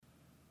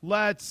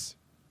let's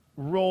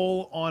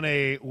roll on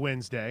a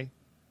Wednesday.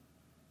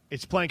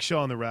 It's Plank Show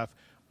on the Ref.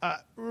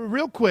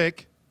 Real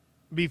quick,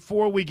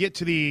 before we get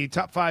to the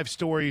top 5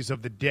 stories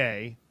of the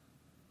day,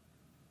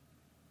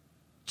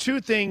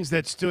 2 things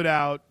that stood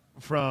out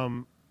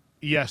from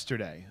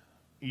yesterday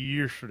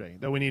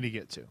that we need to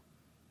get to.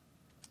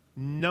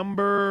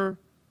 Number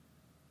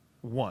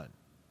one,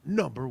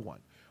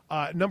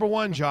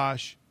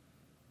 Josh,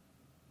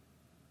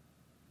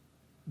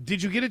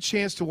 did you get a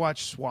chance to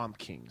watch Swamp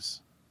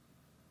Kings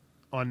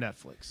on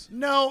Netflix?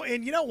 No,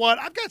 and you know what?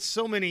 I've got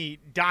so many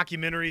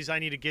documentaries I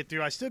need to get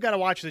through. I still got to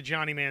watch the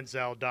Johnny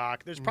Manziel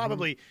doc. There's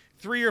probably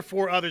 3 or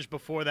 4 others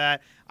before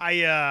that.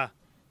 I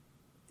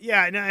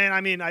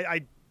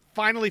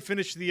finally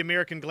finished the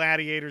American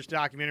Gladiators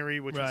documentary,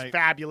 which was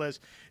fabulous.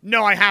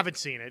 No, I haven't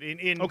seen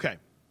it. Okay.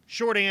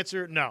 Short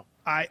answer, no.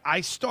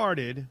 I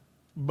started,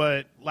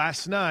 but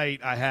last night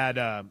I had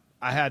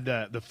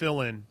the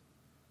fill-in,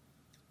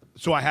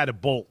 so I had to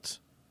bolt.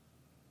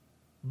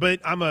 But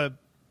I'm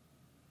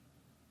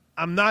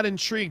not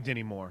intrigued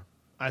anymore.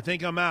 I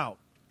think I'm out.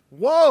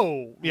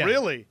 Whoa, yeah.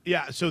 Really?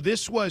 Yeah, so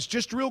this was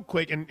just real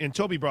quick, and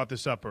Toby brought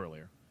this up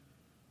earlier.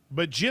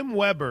 But Jim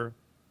Weber,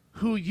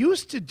 who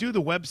used to do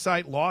the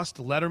website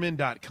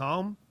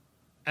lostletterman.com,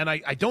 and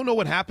I don't know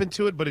what happened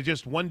to it, but it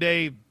just one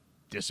day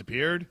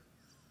disappeared.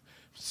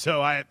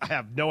 So I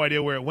have no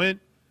idea where it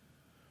went.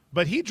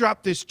 But he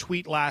dropped this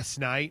tweet last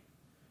night,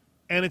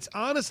 and it's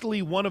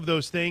honestly one of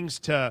those things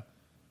to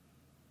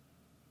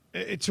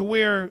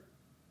where,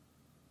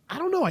 I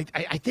don't know,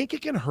 I think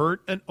it can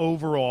hurt an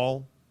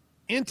overall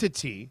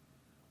entity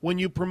when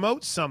you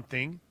promote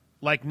something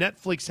like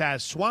Netflix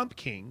has Swamp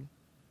King,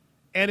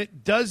 and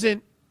it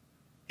doesn't,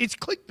 it's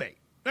clickbait.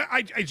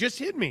 It just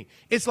hit me.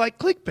 It's like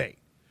clickbait.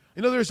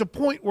 You know, there's a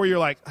point where you're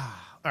like, all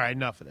right,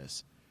 enough of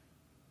this.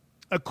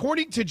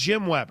 According to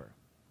Jim Weber,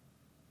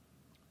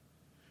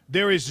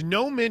 there is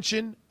no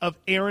mention of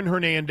Aaron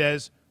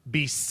Hernandez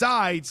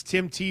besides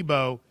Tim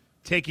Tebow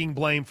taking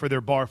blame for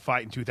their bar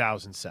fight in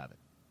 2007.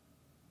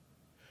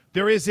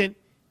 There isn't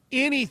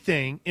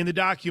anything in the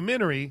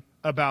documentary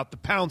about the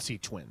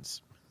Pouncey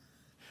twins,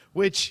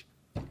 which,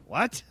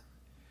 what?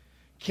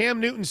 Cam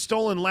Newton's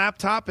stolen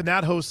laptop and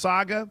that whole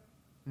saga,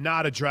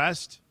 not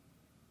addressed.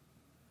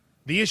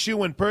 The issue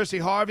when Percy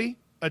Harvey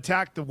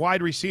attacked the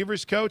wide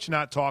receivers coach,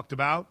 not talked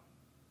about.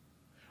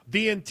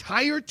 The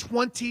entire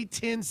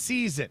 2010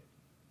 season,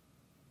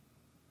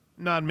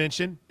 not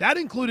mentioned. That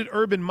included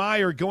Urban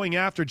Meyer going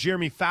after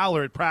Jeremy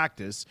Fowler at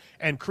practice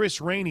and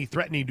Chris Rainey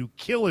threatening to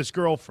kill his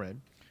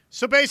girlfriend.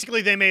 So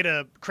basically they made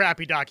a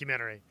crappy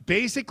documentary.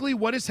 Basically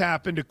what has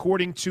happened,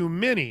 according to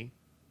many,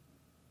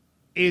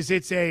 is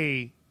it's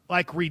a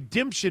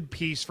redemption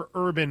piece for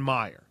Urban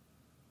Meyer.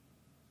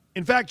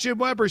 In fact, Jim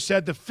Weber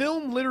said the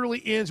film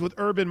literally ends with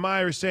Urban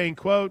Meyer saying,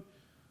 quote,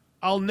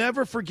 "I'll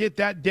never forget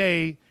that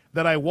day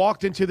that I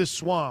walked into the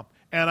swamp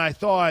and I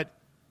thought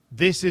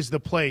this is the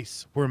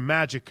place where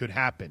magic could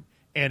happen."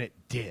 And it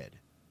did.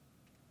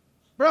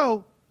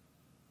 Bro,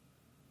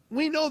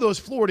 we know those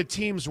Florida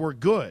teams were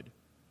good,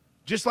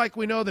 just like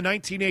we know the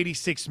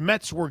 1986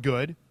 Mets were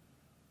good.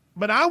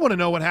 But I want to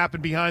know what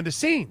happened behind the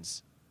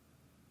scenes.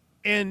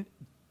 And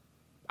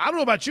I don't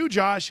know about you,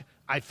 Josh.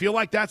 I feel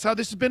like that's how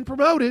this has been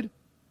promoted.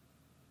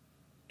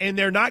 And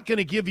they're not going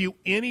to give you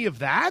any of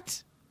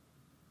that?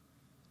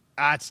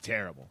 That's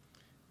terrible.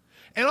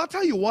 And I'll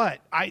tell you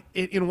what,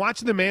 in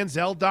watching the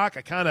Manziel doc,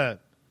 I kind of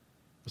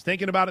was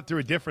thinking about it through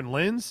a different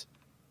lens.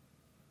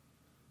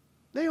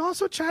 They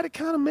also try to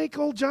kind of make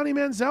old Johnny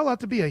Manziel out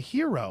to be a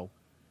hero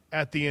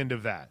at the end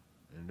of that.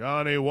 And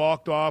Johnny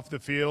walked off the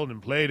field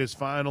and played his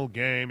final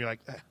game. You're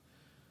like,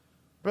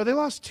 bro, they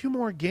lost 2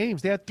 more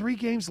games. They had 3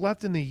 games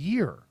left in the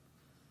year.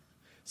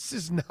 This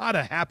is not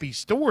a happy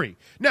story.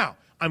 Now,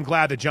 I'm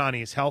glad that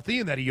Johnny is healthy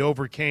and that he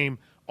overcame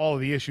all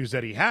of the issues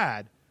that he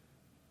had.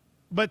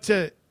 But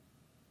to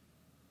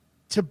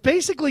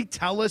basically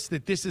tell us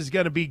that this is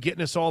going to be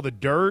getting us all the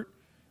dirt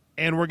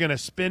and we're going to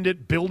spend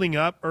it building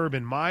up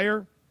Urban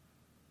Meyer,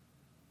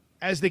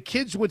 as the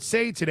kids would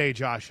say today,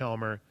 Josh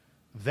Helmer,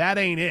 that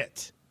ain't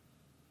it.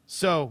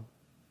 So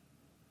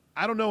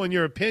I don't know, in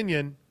your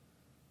opinion,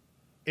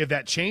 if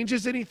that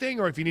changes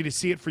anything or if you need to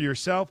see it for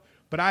yourself,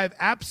 but I have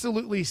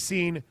absolutely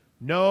seen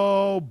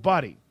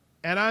nobody,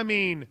 and I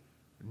mean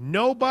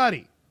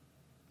nobody,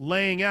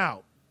 laying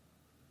out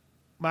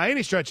by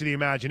any stretch of the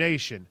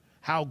imagination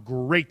how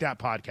great that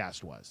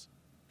podcast was.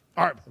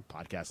 Or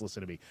podcast,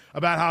 listen to me,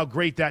 about how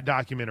great that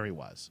documentary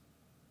was.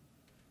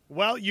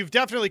 Well, you've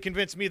definitely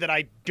convinced me that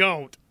I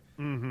don't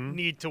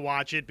need to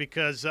watch it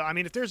because,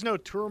 if there's no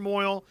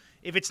turmoil,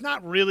 if it's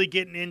not really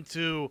getting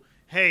into,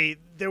 hey,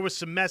 there was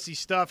some messy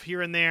stuff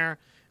here and there.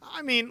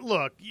 I mean,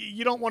 look,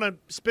 you don't want to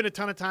spend a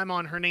ton of time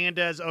on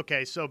Hernandez.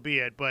 Okay, so be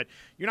it. But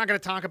you're not going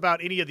to talk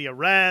about any of the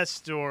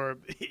arrest or,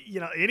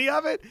 any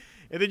of it.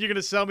 And then you're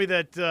going to tell me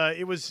that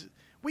it was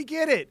 – we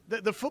get it.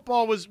 The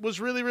football was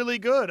really, really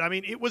good. I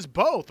mean, it was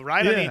both,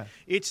 right? Yeah. I mean,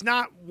 it's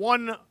not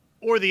one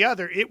or the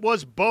other. It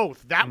was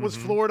both. That was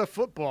Florida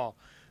football.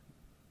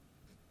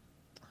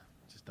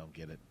 Just don't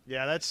get it.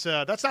 Yeah, that's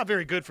not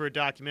very good for a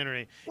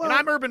documentary. Well, and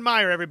I'm Urban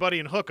Meyer, everybody,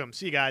 and hook 'em.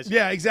 See you guys.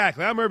 Yeah,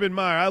 exactly. I'm Urban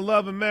Meyer. I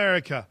love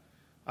America.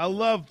 I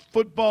love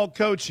football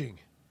coaching.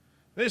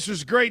 This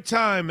was a great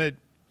time at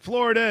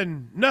Florida,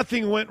 and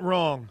nothing went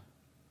wrong.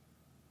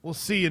 We'll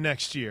see you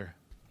next year.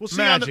 We'll see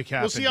Magic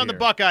we'll see you on the here.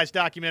 Buckeyes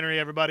documentary,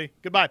 everybody.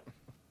 Goodbye.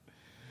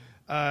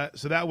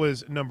 So that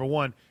was number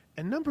one.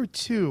 And number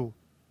two,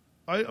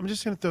 I'm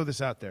just going to throw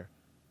this out there.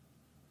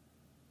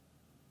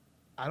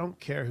 I don't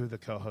care who the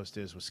co-host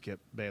is with Skip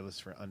Bayless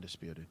for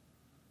Undisputed.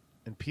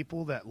 And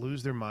people that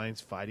lose their minds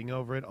fighting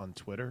over it on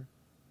Twitter,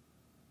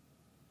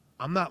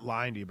 I'm not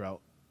lying to you, bro.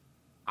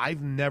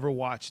 I've never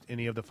watched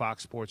any of the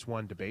Fox Sports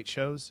 1 debate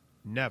shows.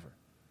 Never.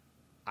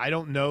 I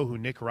don't know who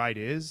Nick Wright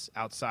is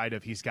outside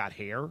of he's got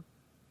hair.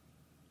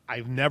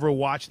 I've never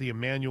watched the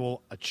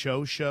Emmanuel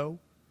Acho show.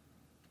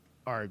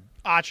 Or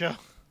Acho.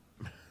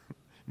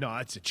 no,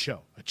 it's Acho.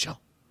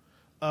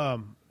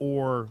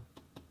 Or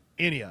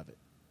any of it.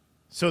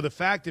 So the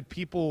fact that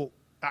people,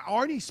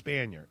 Arnie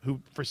Spanier, who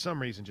for some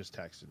reason just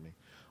texted me,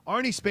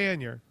 Arnie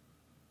Spanier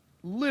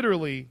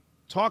literally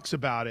talks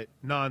about it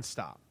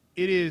nonstop.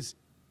 It is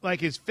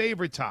like his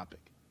favorite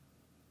topic.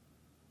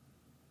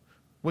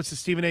 What's the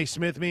Stephen A.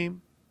 Smith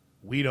meme?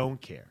 We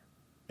don't care.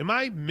 Am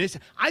I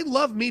missing? I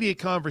love media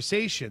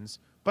conversations,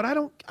 but I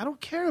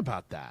don't care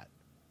about that.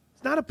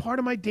 It's not a part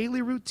of my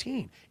daily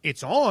routine.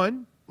 It's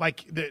on,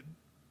 like the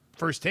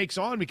First Take's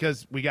on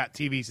because we got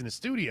TVs in the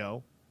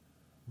studio.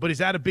 But is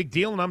that a big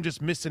deal, and I'm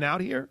just missing out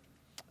here?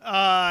 No,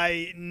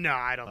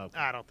 I don't. Okay.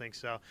 I don't think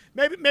so.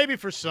 Maybe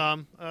for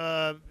some.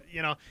 I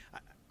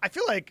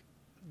feel like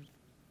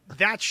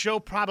that show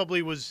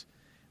probably was,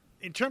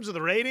 in terms of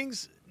the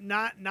ratings,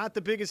 not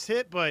the biggest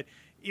hit, but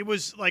it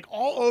was like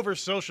all over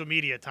social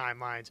media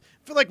timelines.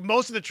 I feel like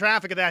most of the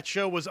traffic of that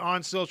show was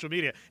on social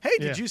media. Hey,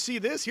 did you see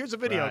this? Here's a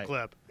video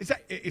clip.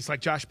 It's like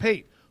Josh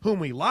Pate, whom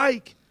we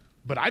like.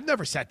 But I've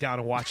never sat down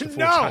and watched the full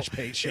No. Josh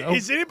Pate show.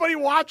 Is anybody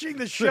watching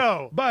the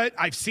show? But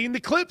I've seen the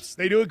clips.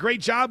 They do a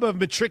great job of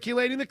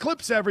matriculating the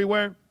clips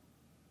everywhere.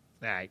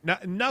 All right,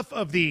 enough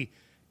of the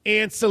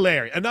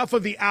ancillary, enough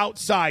of the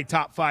outside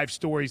top 5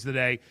 stories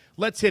today.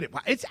 Let's hit it.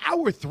 It's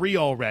hour 3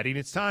 already, and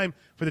it's time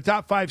for the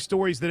top 5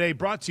 stories today,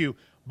 brought to you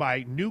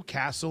by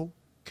Newcastle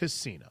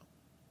Casino.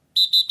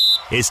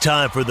 It's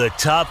time for the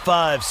top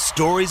 5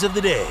 stories of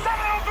the day.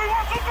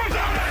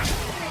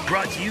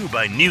 Brought to you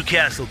by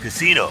Newcastle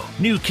Casino.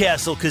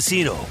 Newcastle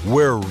Casino,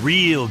 where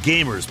real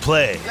gamers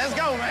play. Let's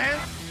go, man.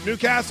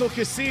 Newcastle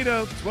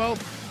Casino, 12th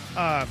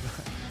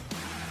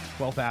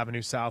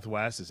Avenue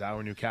Southwest is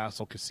our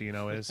Newcastle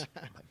Casino is.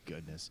 My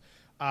goodness.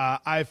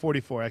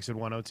 I-44, exit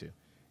 102.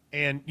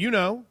 And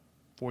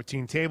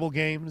 14 table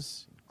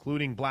games,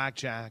 including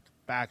blackjack,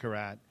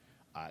 baccarat.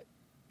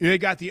 They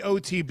got the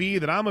OTB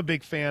that I'm a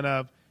big fan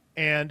of,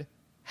 and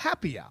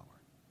happy hour.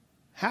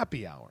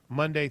 Happy hour,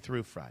 Monday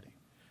through Friday.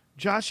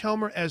 Josh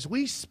Helmer, as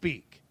we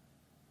speak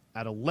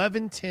at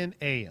 11:10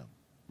 a.m.,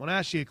 I want to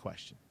ask you a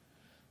question.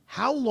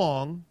 How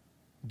long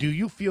do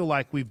you feel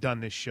like we've done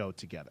this show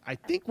together? I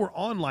think we're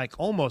on like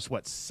almost,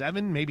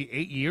 7, maybe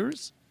 8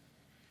 years?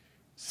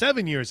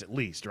 7 years at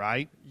least,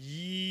 right?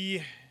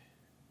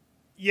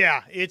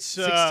 Yeah, it's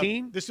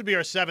 16? This would be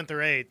our 7th or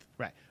 8th.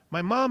 Right.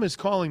 My mom is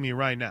calling me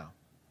right now.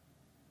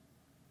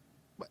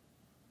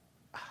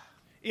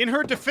 In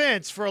her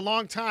defense, for a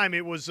long time,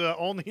 it was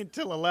only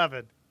until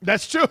 11.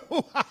 That's true.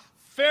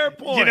 Fair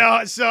point.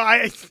 So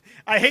I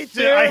hate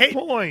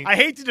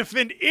to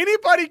defend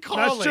anybody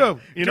calling That's true.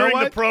 You know during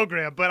what? the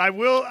program, but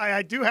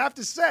I do have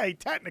to say,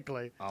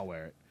 technically. I'll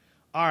wear it.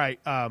 All right,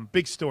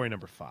 big story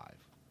number 5.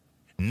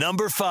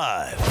 Number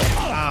 5.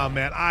 Oh,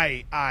 man,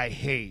 I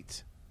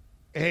hate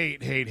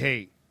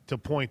to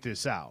point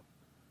this out.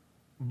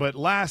 But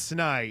last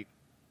night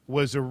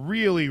was a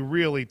really,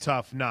 really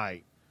tough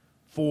night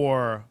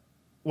for,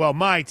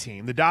 my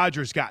team. The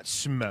Dodgers got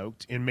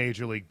smoked in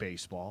Major League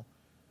Baseball.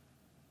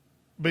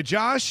 But,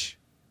 Josh,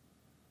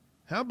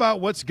 how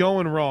about what's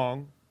going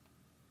wrong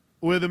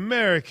with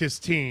America's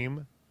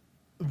team,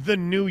 the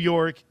New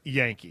York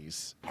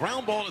Yankees?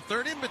 Ground ball at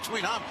third, in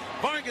between up.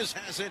 Vargas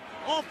has it.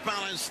 Off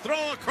balance.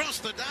 Throw across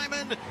the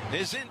diamond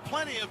is in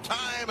plenty of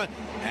time.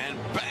 And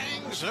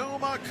bang,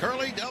 zoom, a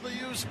Curly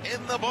W's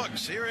in the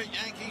books here at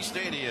Yankee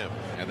Stadium.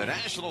 And the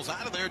Nationals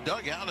out of their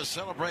dugout to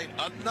celebrate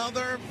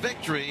another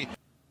victory.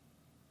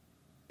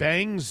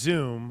 Bang,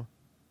 zoom,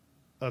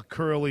 a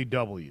curly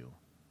W.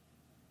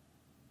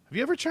 Have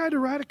you ever tried to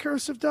write a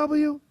cursive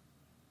W?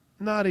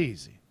 Not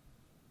easy.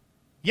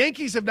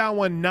 Yankees have now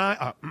won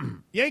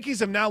Yankees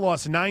have now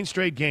lost 9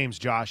 straight games,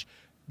 Josh.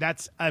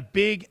 That's a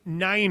big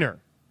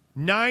niner.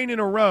 9 in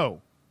a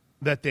row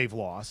that they've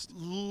lost.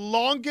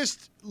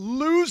 Longest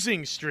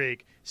losing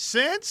streak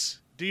since,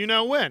 do you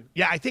know when?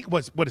 Yeah, I think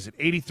what is it,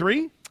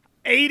 83?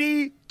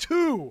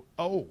 82.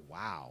 Oh,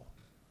 wow.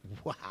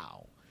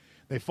 Wow.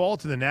 They fall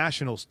to the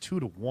Nationals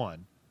 2-1.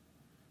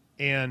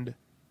 And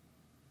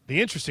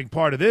the interesting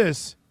part of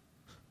this,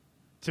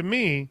 to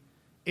me,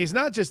 is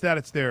not just that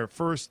it's their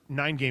first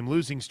 9-game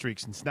losing streak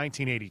since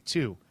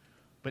 1982,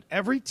 but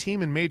every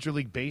team in Major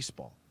League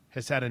Baseball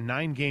has had a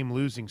 9-game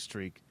losing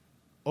streak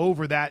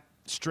over that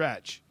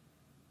stretch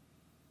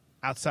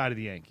outside of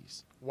the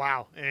Yankees.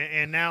 Wow.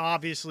 And now,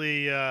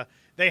 obviously,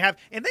 they had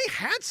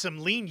some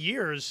lean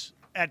years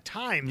at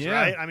times,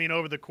 right? I mean,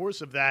 over the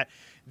course of that.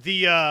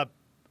 The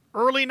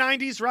early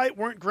 90s, right,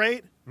 weren't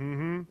great.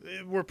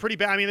 Mm-hmm. Were pretty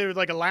bad. I mean, they were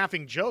like a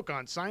laughing joke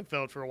on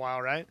Seinfeld for a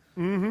while, right?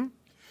 Mm-hmm.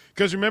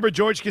 Because remember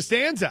George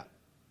Costanza?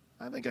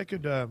 I think I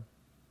could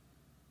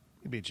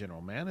be a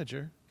general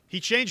manager. He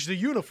changed the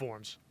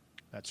uniforms.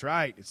 That's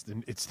right. It's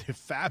the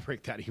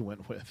fabric that he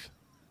went with.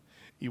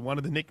 He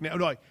wanted the nickname.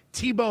 No,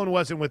 T-Bone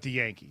wasn't with the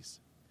Yankees.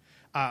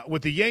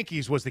 With the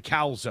Yankees was the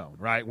Calzone,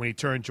 right, when he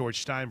turned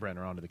George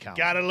Steinbrenner onto the Calzone.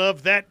 Gotta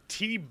love that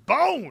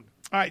T-Bone.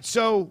 All right,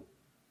 so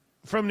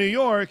from New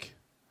York,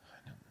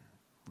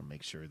 I'll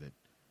make sure that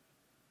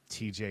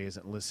TJ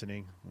isn't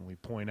listening when we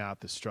point out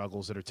the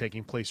struggles that are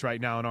taking place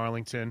right now in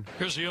Arlington.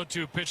 Here's the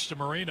 0-2 pitch to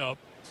Marino.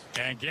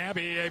 And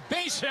Gabby, a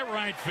base hit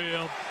right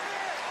field.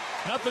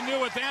 Nothing new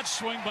with that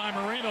swing by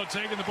Marino,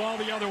 taking the ball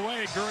the other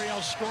way.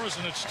 Gurriel scores,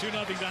 and it's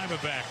 2-0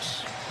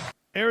 Diamondbacks.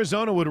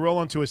 Arizona would roll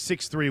onto a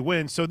 6-3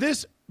 win. So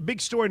this big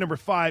story number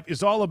 5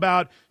 is all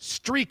about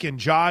streaking,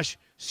 Josh.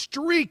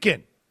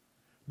 Streaking.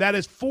 That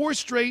is 4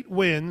 straight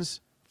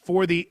wins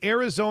for the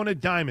Arizona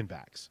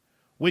Diamondbacks,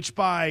 which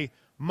by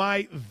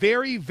my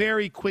very,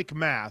 very quick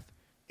math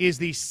is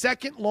the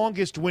second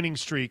longest winning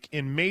streak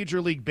in Major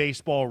League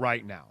Baseball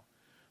right now.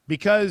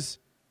 Because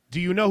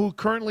do you know who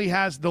currently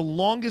has the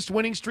longest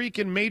winning streak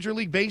in Major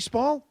League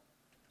Baseball?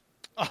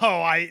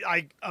 Oh,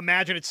 I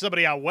imagine it's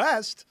somebody out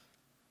west.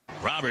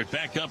 Robert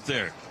back up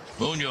there.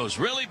 Munoz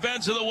really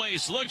bends to the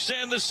waist, looks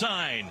in the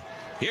sign.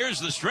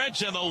 Here's the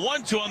stretch and the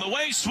 1-2 on the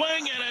way,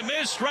 swing and a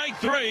miss, strike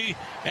 3,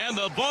 and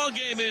the ball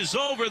game is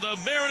over. The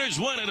Mariners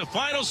win at a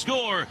final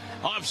score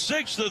of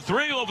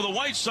 6-3 over the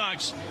White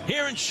Sox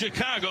here in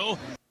Chicago.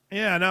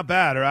 Yeah, not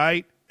bad,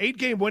 right?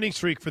 8-game winning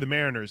streak for the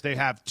Mariners. They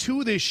have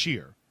 2 this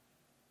year.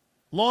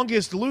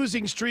 Longest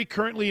losing streak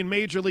currently in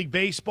Major League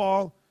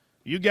Baseball.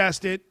 You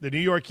guessed it, the New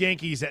York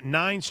Yankees at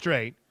 9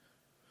 straight.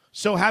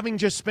 So having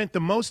just spent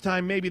the most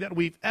time maybe that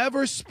we've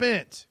ever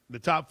spent, the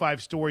top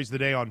 5 stories of the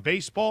day on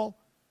baseball,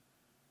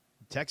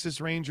 the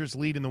Texas Rangers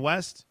lead in the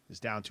West is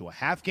down to a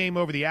half game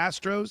over the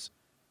Astros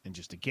and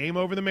just a game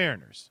over the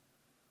Mariners.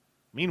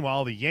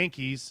 Meanwhile, the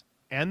Yankees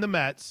and the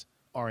Mets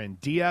are in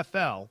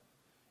DFL,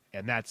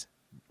 and that's,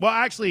 well,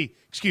 actually,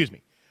 excuse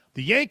me,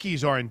 the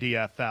Yankees are in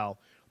DFL.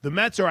 The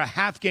Mets are a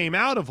half game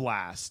out of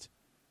last.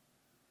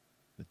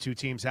 The 2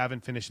 teams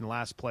haven't finished in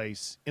last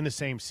place in the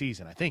same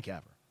season, I think,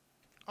 ever.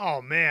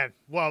 Oh, man.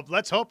 Well,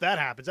 let's hope that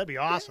happens. That'd be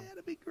awesome. Yeah,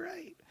 that'd be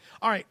great.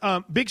 All right,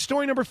 big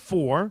story number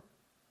 4.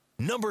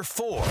 Number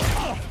 4.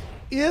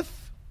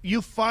 If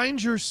you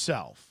find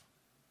yourself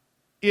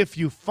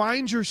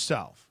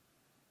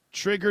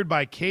triggered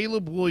by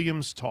Caleb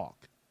Williams'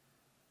 talk,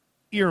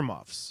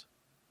 earmuffs,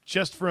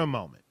 just for a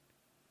moment.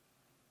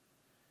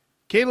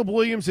 Caleb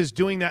Williams is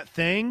doing that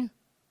thing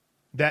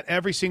that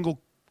every single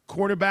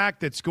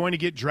quarterback that's going to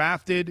get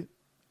drafted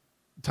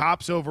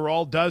tops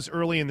overall does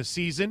early in the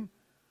season,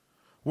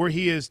 where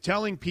he is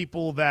telling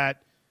people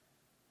that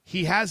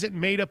he hasn't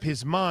made up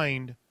his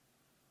mind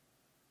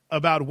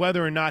about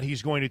whether or not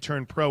he's going to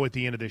turn pro at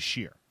the end of this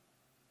year.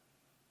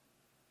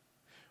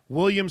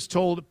 Williams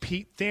told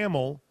Pete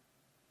Thamel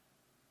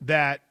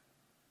that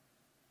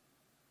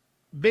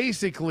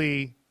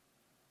basically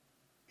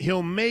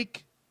he'll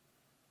make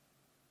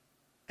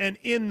an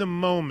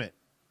in-the-moment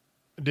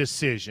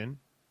decision.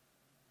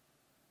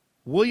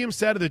 Williams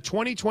said of the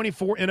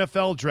 2024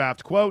 NFL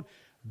draft, quote,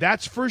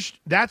 that's for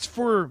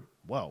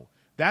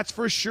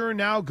sure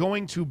now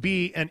going to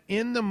be an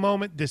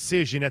in-the-moment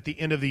decision at the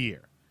end of the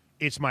year.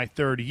 It's my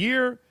 3rd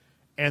year,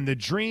 and the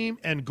dream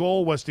and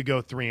goal was to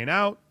go 3 and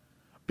out.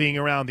 Being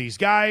around these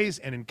guys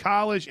and in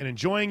college and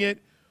enjoying it,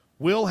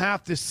 we'll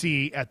have to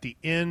see at the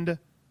end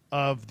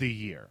of the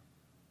year.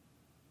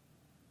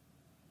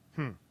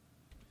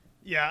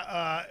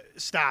 Yeah,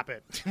 stop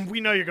it.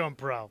 We know you're going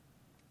pro.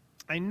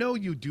 I know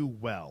you do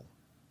well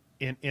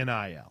in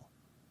NIL,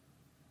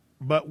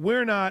 but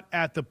we're not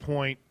at the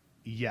point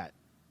yet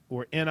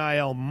where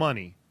NIL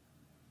money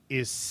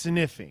is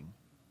sniffing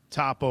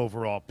top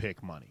overall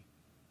pick money.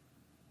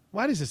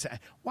 Why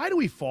do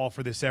we fall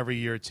for this every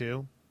year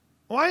too?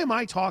 Why am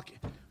I talking?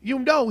 You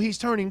know he's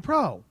turning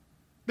pro.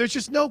 There's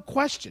just no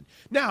question.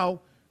 Now,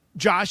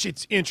 Josh,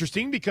 it's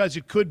interesting because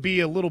it could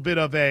be a little bit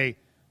of a,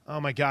 oh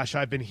my gosh,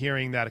 I've been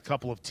hearing that a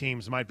couple of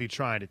teams might be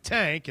trying to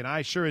tank, and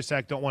I sure as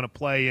heck don't want to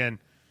play in,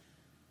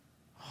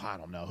 I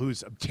don't know,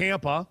 who's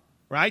Tampa,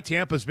 right?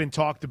 Tampa's been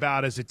talked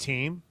about as a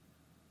team.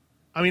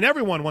 I mean,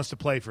 everyone wants to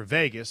play for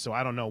Vegas, so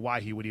I don't know why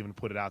he would even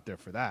put it out there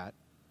for that.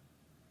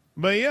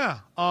 But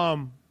yeah,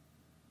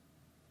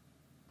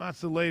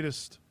 that's the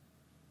latest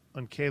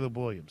on Caleb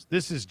Williams.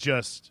 This is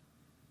just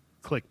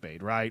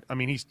clickbait, right? I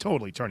mean, he's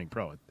totally turning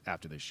pro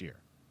after this year.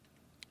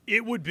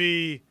 It would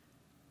be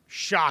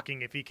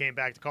shocking if he came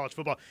back to college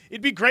football.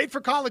 It'd be great for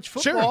college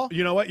football. Sure.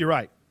 You know what? You're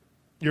right.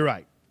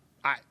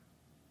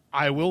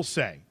 I will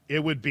say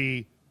it would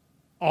be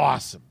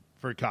awesome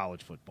for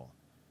college football.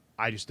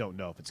 I just don't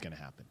know if it's going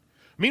to happen.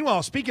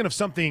 Meanwhile, speaking of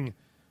something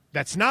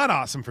That's not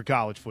awesome for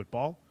college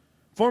football.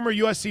 Former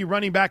USC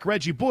running back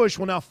Reggie Bush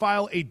will now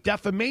file a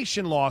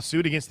defamation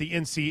lawsuit against the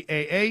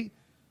NCAA,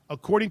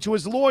 according to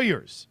his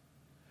lawyers.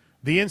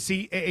 The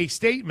NCAA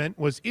statement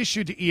was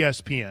issued to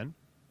ESPN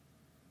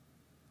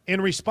in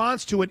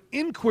response to an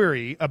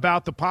inquiry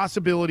about the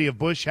possibility of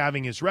Bush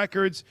having his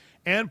records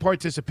and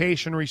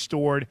participation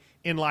restored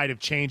in light of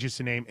changes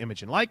to name,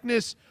 image, and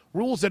likeness,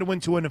 rules that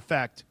went into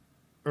effect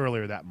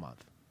earlier that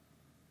month.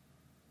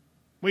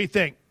 What do you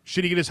think?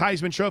 Should he get his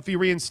Heisman Trophy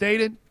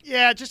reinstated?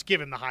 Yeah, just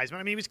give him the Heisman. I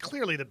mean, he was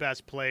clearly the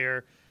best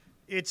player.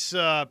 It's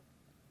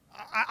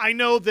I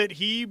know that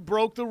he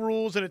broke the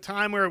rules at a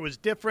time where it was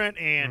different,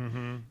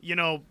 and, you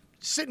know,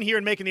 sitting here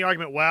and making the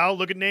argument, well,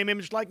 look at name,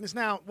 image, likeness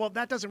now. Well,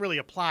 that doesn't really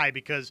apply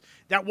because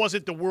that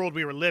wasn't the world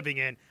we were living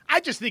in. I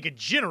just think in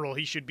general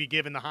he should be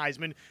given the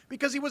Heisman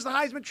because he was the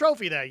Heisman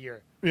Trophy that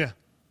year. Yeah,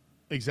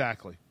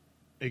 exactly.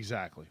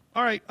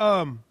 All right,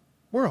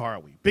 where are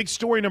we? Big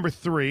story number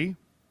 3.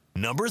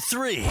 Number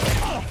 3.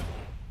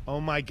 Oh,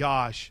 my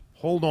gosh.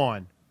 Hold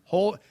on.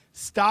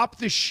 Stop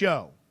the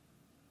show.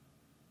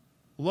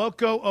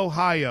 Loco,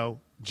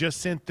 Ohio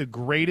just sent the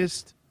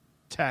greatest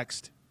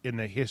text in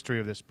the history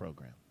of this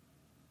program.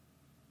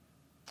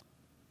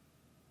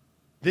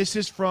 This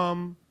is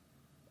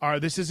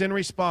in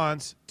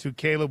response to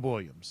Caleb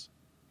Williams.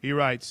 He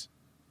writes,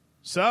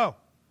 so,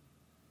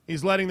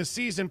 he's letting the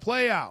season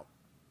play out.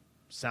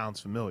 Sounds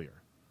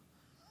familiar.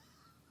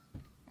 Oh,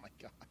 my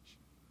gosh.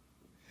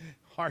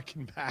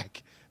 Harken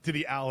back to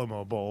the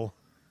Alamo Bowl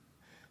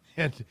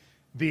and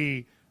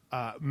the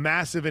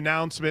massive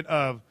announcement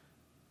of,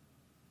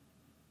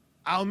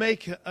 I'll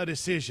make a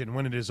decision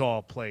when it is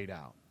all played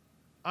out.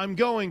 I'm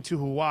going to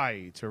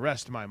Hawaii to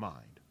rest my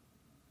mind.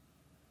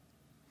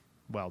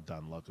 Well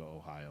done, Loco,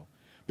 Ohio.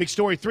 Big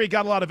story 3,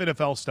 got a lot of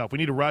NFL stuff. We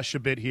need to rush a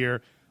bit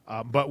here,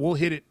 but we'll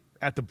hit it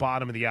at the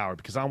bottom of the hour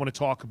because I want to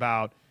talk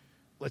about,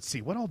 let's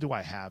see, what all do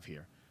I have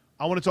here?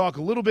 I want to talk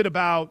a little bit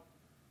about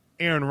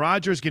Aaron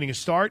Rodgers getting a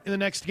start in the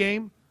next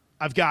game.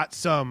 I've got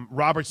some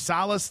Robert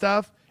Saleh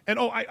stuff. And,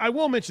 I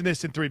will mention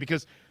this in 3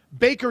 because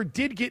Baker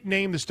did get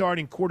named the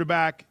starting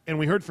quarterback, and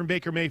we heard from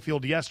Baker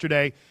Mayfield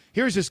yesterday.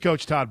 Here's his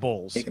coach, Todd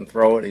Bowles. He can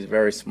throw it. He's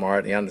very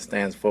smart. He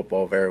understands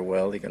football very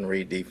well. He can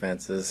read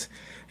defenses.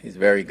 He's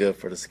very good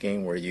for the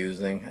scheme we're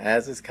using,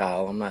 as is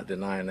Kyle. I'm not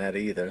denying that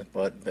either.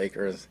 But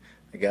Baker is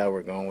the guy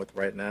we're going with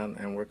right now,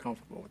 and we're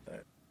comfortable with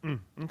that.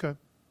 Okay.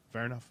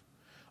 Fair enough.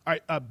 All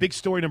right, big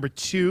story number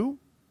 2.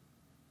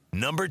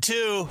 Number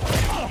 2.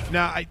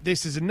 Now,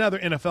 this is another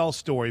NFL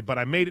story, but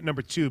I made it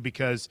number 2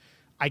 because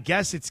I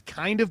guess it's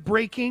kind of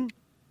breaking.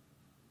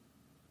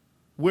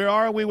 Where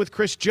are we with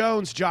Chris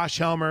Jones, Josh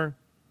Helmer?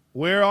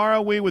 Where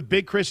are we with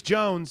big Chris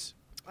Jones?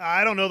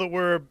 I don't know that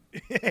we're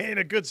in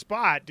a good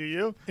spot, do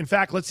you? In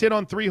fact, let's hit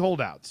on 3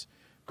 holdouts.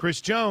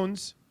 Chris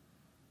Jones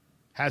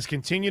has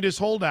continued his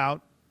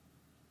holdout,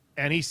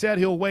 and he said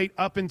he'll wait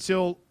up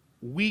until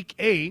week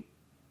 8.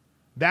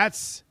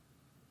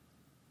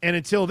 And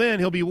until then,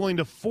 he'll be willing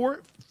to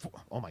forfeit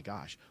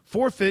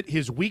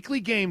his weekly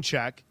game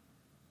check,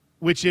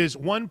 which is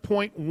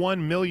 $1.1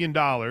 million.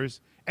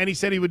 And he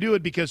said he would do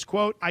it because,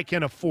 quote, I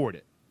can afford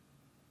it.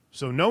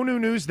 So no new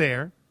news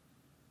there.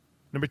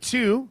 Number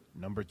two,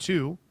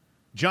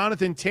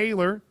 Jonathan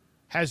Taylor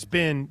has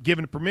been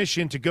given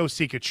permission to go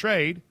seek a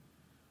trade.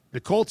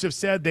 The Colts have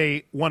said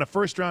they want a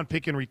first-round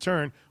pick in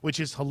return, which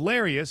is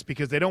hilarious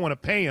because they don't want to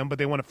pay him, but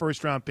they want a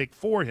first-round pick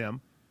for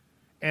him.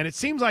 And it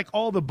seems like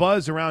all the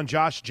buzz around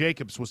Josh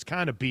Jacobs was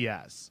kind of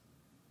BS.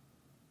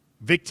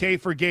 Vic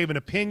Tafur gave an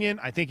opinion.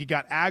 I think he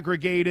got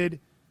aggregated.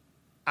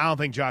 I don't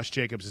think Josh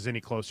Jacobs is any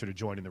closer to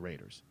joining the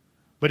Raiders.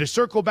 But to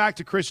circle back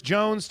to Chris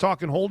Jones,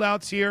 talking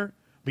holdouts here,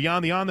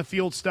 beyond the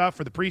on-the-field stuff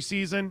for the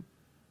preseason,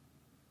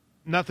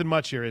 nothing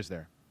much here, is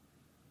there?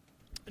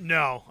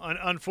 No,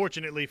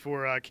 unfortunately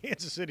for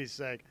Kansas City's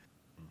sake.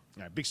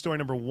 All right, big story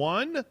number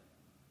 1.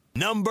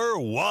 Number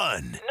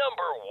one.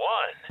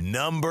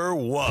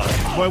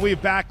 Boy,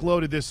 we've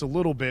backloaded this a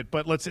little bit,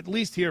 but let's at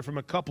least hear from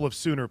a couple of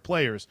Sooner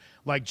players,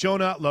 like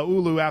Jonah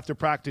Laulu after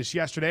practice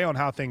yesterday on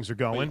how things are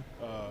going.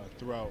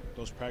 Throughout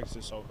those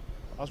practices, so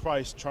I was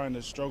probably trying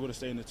to struggle to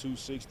stay in the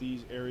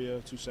 260s area,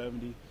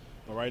 270.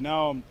 But right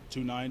now I'm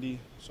 290,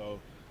 so,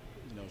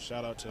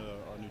 shout out to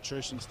our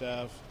nutrition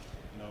staff,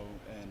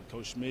 and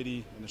Coach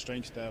Schmitty and the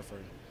strength staff for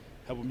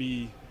helping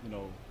me,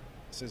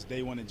 since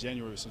day 1 in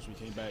January, since we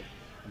came back.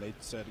 And they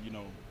said,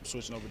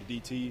 switching over to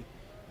DT.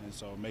 And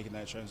so making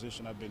that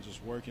transition, I've been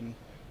just working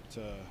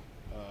to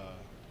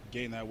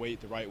gain that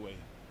weight the right way.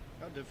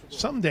 How difficult?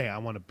 Someday I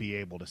want to be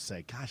able to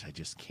say, gosh, I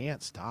just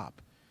can't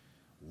stop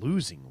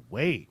losing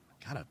weight.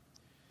 I'm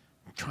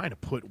trying to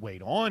put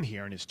weight on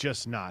here, and it's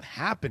just not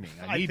happening.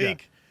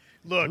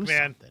 Look,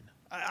 man,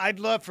 I'd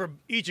love for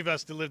each of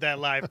us to live that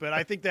life, but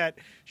I think that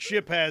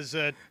ship has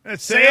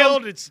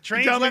sailed. It's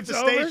trains left the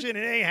station.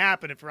 It ain't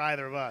happening for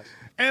either of us.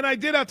 And I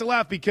did have to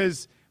laugh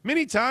because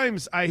many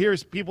times I hear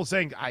people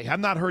saying, I have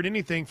not heard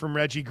anything from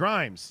Reggie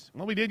Grimes.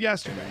 Well, we did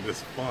yesterday.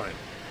 It's fun.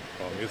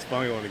 It's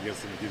fun going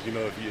against him because,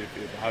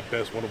 if I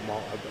best one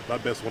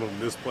of them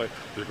this play,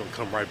 they're going to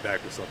come right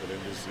back with something.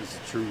 And it's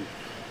true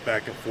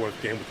back and forth,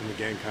 game within the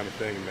game kind of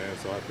thing, man.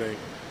 So I think,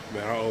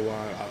 man, our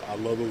O-line, I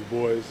love those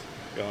boys.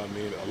 You know what I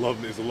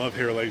mean? It's a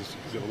love-hate relationship.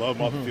 I love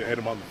them off the field, hate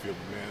them on the field,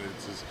 man.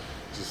 It's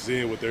just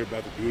seeing what they're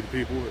about to do to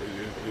people.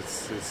 It's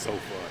so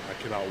fun. I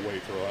cannot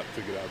wait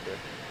to get out there.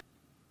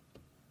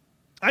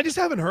 I just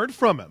haven't heard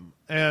from him.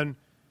 And,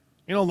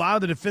 a lot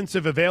of the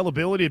defensive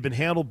availability had been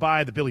handled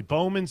by the Billy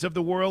Bowmans of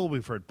the world.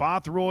 We've heard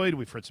Bothroyd.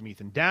 We've heard some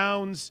Ethan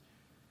Downs,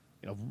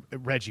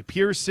 Reggie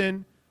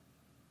Pearson.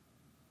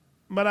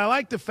 But I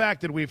like the fact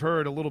that we've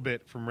heard a little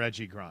bit from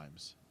Reggie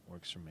Grimes.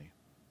 Works for me.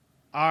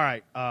 All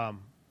right.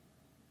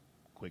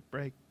 Quick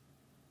break.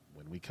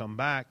 When we come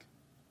back,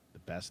 the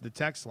best of the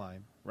text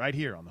line right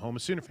here on the home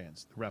of Sooner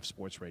fans, the Ref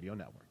Sports Radio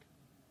Network.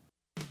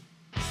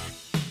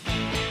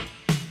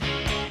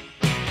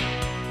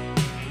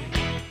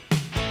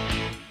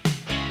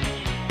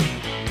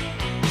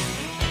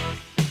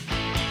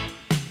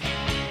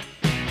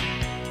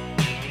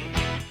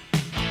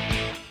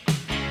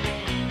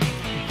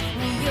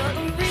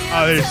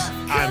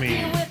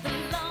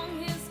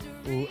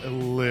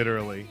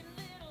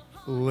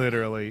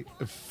 Literally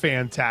a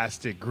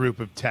fantastic group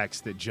of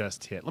texts that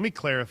just hit. Let me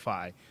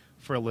clarify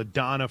for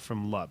LaDonna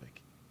from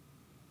Lubbock.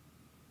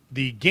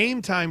 The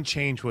game time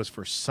change was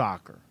for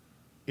soccer.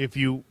 If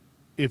you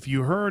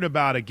heard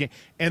about a game,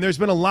 and there's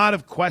been a lot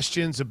of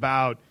questions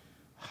about,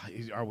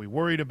 are we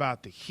worried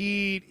about the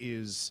heat?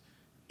 Is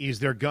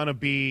there going to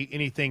be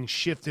anything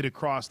shifted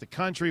across the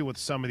country with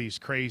some of these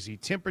crazy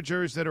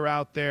temperatures that are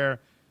out there?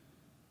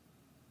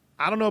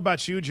 I don't know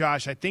about you,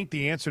 Josh. I think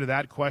the answer to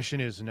that question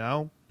is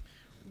no.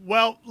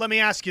 Well, let me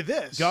ask you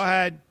this. Go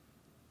ahead.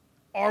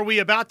 Are we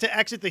about to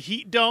exit the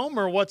heat dome,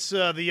 or what's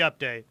the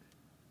update?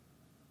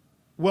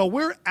 Well,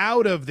 we're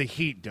out of the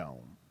heat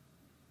dome,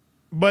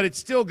 but it's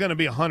still going to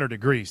be 100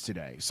 degrees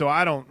today. So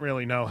I don't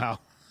really know how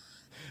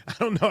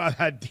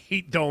that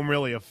heat dome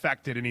really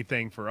affected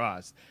anything for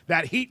us.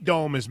 That heat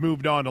dome has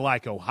moved on to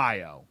like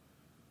Ohio.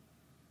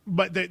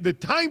 But the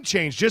time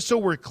change, just so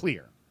we're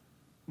clear,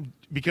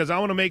 because I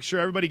want to make sure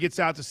everybody gets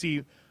out to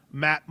see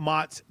Matt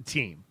Mott's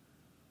team.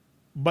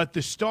 But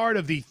the start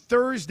of the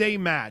Thursday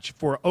match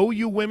for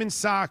OU women's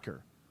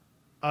soccer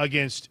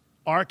against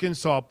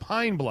Arkansas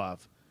Pine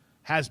Bluff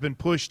has been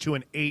pushed to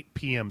an 8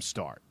 p.m.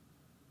 start.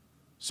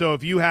 So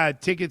if you had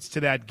tickets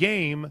to that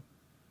game,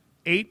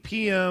 8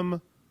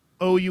 p.m.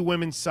 OU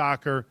women's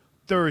soccer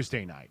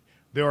Thursday night.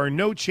 There are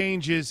no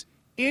changes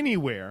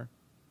anywhere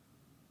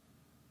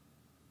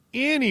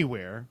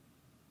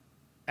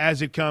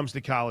as it comes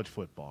to college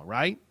football,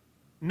 right?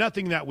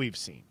 Nothing that we've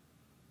seen.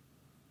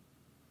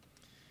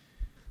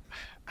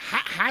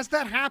 Has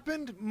that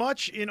happened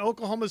much in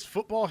Oklahoma's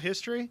football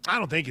history? I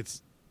don't think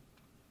it's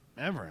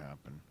ever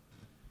happened.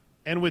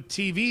 And with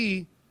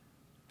TV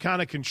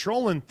kind of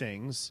controlling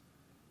things,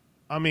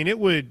 I mean,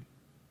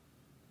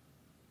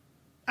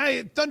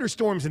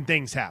 thunderstorms and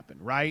things happen,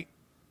 right?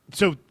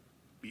 So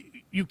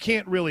you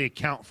can't really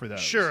account for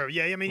those. Sure,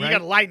 yeah. I mean, right? You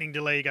got a lightning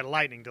delay,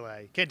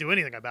 Can't do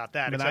anything about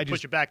that except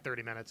push it back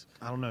 30 minutes.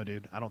 I don't know,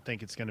 dude. I don't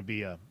think it's going to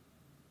be a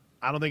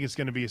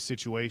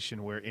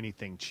situation where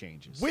anything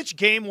changes. Which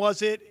game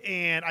was it?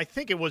 And I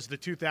think it was the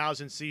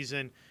 2000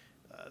 season.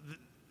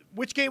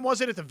 Which game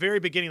was it at the very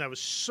beginning that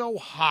was so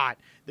hot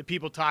that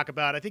people talk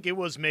about? I think it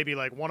was maybe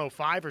like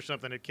 105 or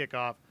something at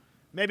kickoff.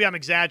 Maybe I'm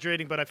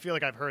exaggerating, but I feel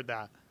like I've heard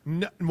that.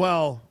 No,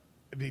 well,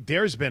 I mean,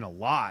 there's been a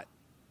lot.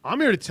 I'm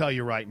here to tell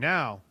you right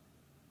now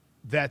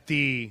that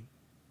the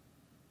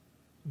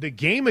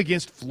game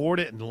against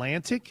Florida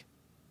Atlantic,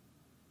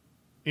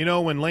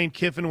 when Lane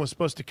Kiffin was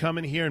supposed to come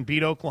in here and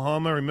beat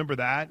Oklahoma, remember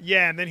that?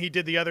 Yeah, and then he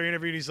did the other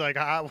interview, and he's like,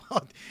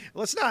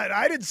 let's not.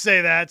 I didn't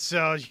say that,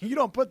 so you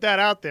don't put that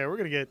out there.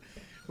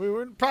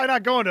 We're probably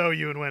not going to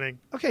OU and winning.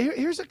 Okay,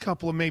 here's a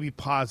couple of maybe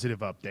positive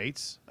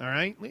updates, all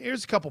right?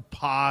 Here's a couple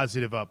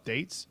positive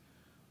updates.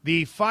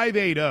 The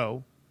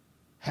 580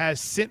 has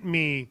sent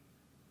me,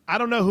 I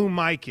don't know who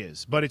Mike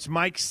is, but it's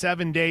Mike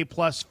 7-day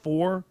plus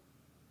 4,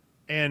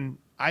 and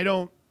I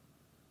don't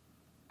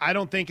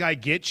think I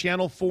get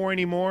Channel 4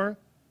 anymore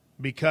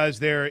because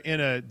they're in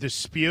a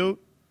dispute.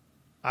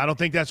 I don't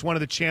think that's one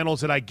of the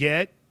channels that I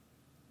get,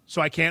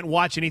 so I can't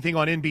watch anything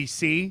on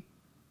NBC.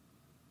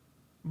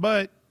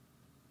 But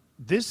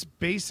this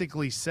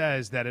basically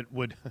says that it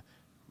would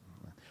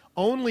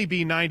only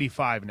be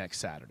 95 next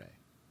Saturday.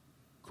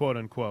 Quote,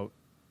 unquote,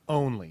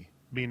 only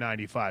be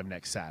 95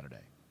 next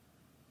Saturday.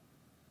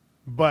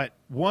 But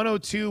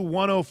 102,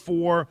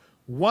 104,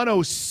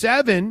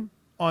 107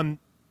 on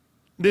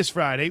this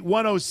Friday,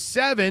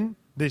 107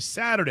 this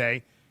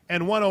Saturday,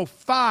 and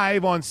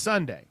 105 on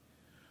Sunday.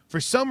 For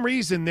some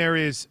reason, there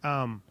is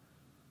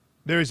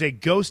a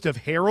ghost of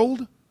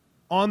Harold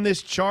on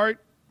this chart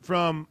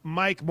from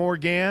Mike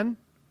Morgan.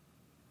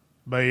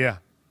 But, yeah,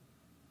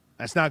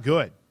 that's not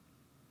good.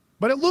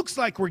 But it looks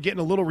like we're getting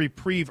a little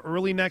reprieve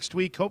early next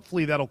week.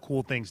 Hopefully that'll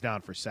cool things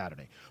down for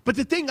Saturday. But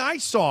the thing I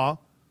saw,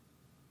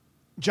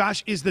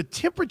 Josh, is the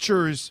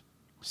temperatures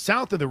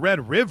south of the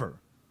Red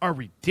River are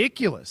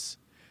ridiculous.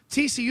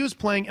 TCU's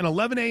playing an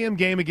 11 a.m.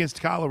 game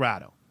against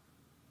Colorado.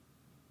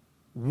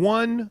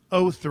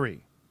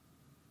 103.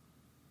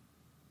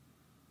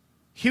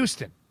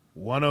 Houston,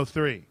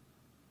 103.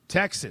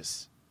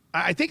 Texas,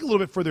 I think a little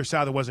bit further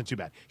south, it wasn't too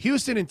bad.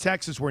 Houston and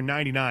Texas were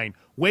 99.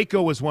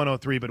 Waco was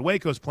 103, but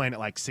Waco's playing at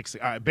like 6.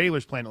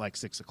 Baylor's playing at like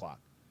 6 o'clock.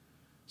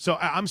 So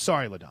I'm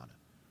sorry, LaDonna.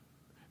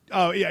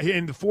 Oh, yeah,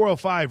 and the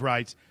 405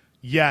 writes,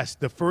 yes,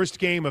 the first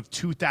game of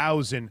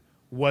 2000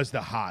 was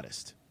the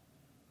hottest.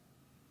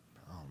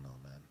 I don't know,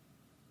 man.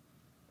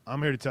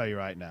 I'm here to tell you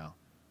right now,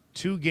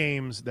 2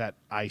 games that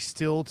I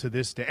still to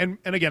this day, and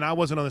again, I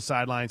wasn't on the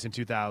sidelines in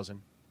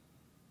 2000,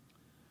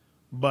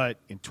 but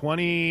in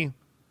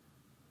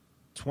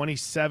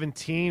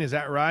 2017, is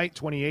that right?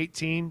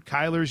 2018,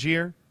 Kyler's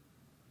year.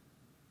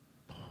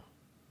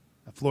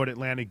 That Florida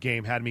Atlantic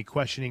game had me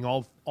questioning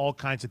all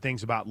kinds of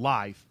things about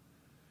life.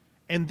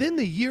 And then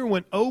the year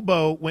when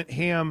Obo went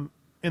ham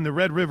in the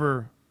Red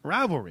River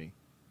rivalry,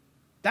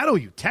 that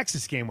OU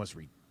Texas game was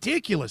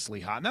ridiculously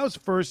hot. And that was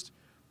the first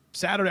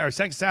Saturday or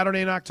second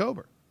Saturday in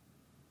October.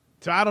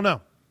 So I don't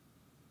know.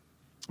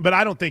 But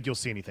I don't think you'll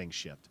see anything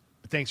shift.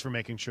 But thanks for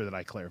making sure that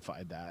I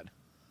clarified that.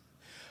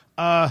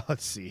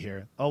 Let's see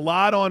here. A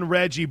lot on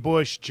Reggie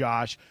Bush,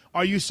 Josh.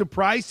 Are you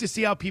surprised to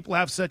see how people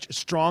have such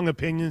strong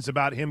opinions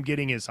about him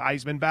getting his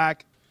Heisman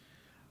back?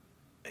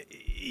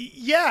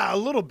 Yeah, a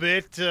little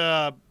bit.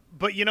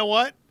 But you know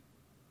what?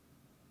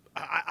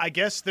 I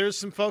guess there's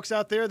some folks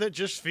out there that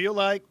just feel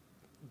like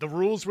the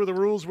rules were the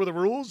rules were the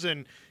rules,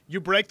 and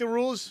you break the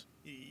rules,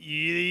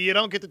 you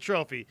don't get the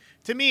trophy.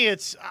 To me,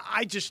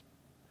 I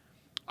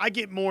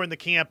get more in the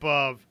camp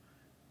of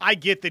I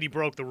get that he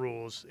broke the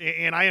rules,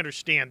 and I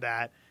understand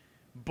that.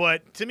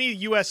 But to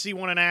me, USC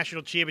won a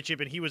national championship,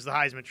 and he was the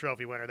Heisman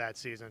Trophy winner that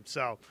season.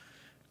 So,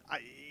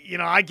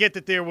 I get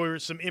that there were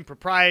some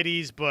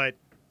improprieties, but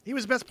he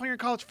was the best player in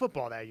college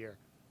football that year.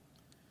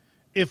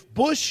 If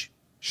Bush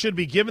should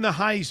be given the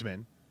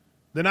Heisman,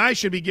 then I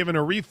should be given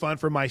a refund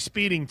for my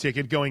speeding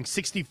ticket going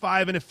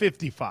 65 and a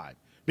 55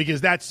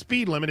 because that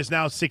speed limit is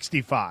now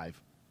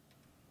 65.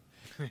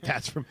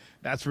 That's from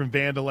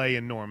Vandelay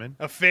and Norman.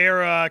 A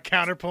fair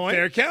counterpoint.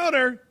 Fair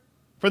counter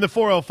for the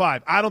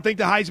 405. I don't think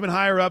the Heisman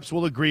higher-ups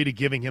will agree to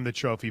giving him the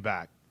trophy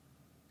back.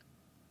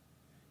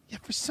 Yeah,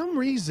 for some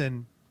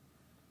reason,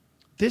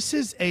 this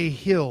is a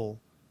hill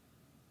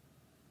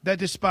that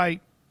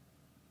despite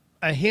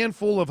a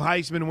handful of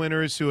Heisman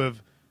winners who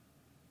have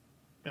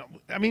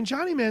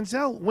Johnny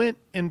Manziel went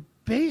and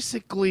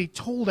basically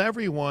told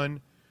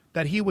everyone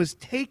that he was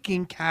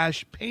taking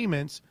cash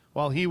payments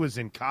while he was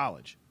in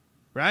college,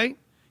 right?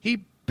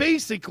 He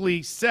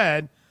basically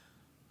said,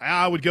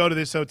 I would go to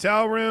this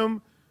hotel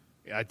room,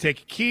 I'd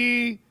take a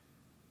key,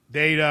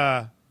 they'd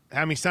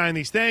have me sign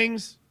these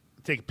things,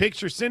 take a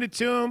picture, send it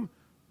to him,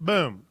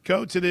 boom,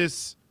 go to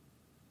this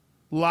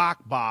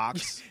lock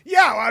box.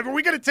 Yeah, are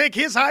we going to take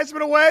his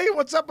Heisman away?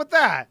 What's up with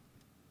that?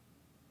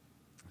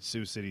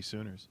 Sioux City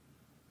Sooners.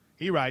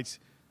 He writes,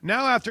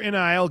 now after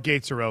NIL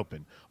gates are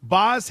open,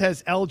 Boz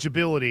has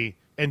eligibility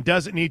and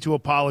doesn't need to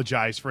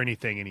apologize for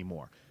anything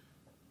anymore.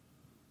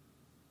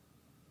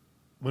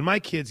 When my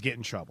kids get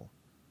in trouble,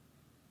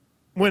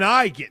 when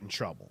I get in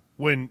trouble,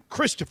 when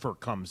Christopher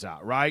comes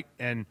out, right?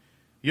 And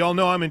y'all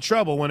know I'm in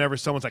trouble whenever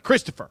someone's like,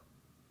 Christopher.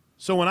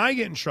 So when I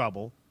get in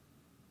trouble,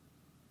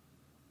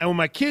 and when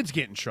my kids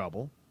get in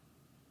trouble,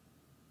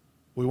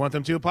 we want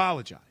them to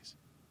apologize.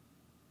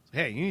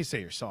 Hey, you need to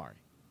say you're sorry.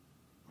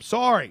 I'm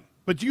sorry.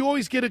 But you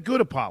always get a good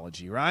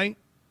apology, right?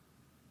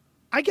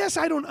 I guess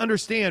I don't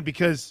understand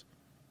because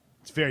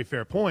it's a very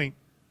fair point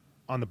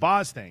on the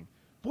Boz thing.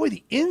 Boy,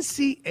 the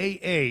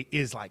NCAA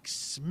is like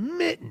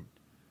smitten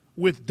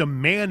with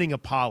demanding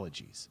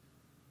apologies.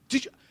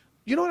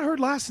 You know what I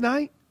heard last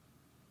night?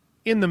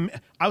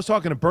 I was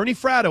talking to Bernie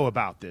Fratto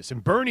about this,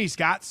 and Bernie's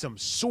got some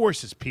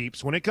sources,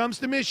 peeps. When it comes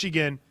to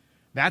Michigan,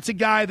 that's a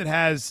guy that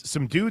has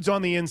some dudes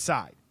on the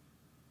inside.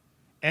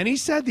 And he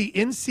said the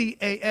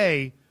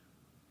NCAA,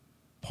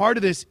 part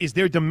of this is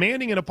they're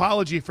demanding an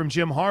apology from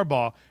Jim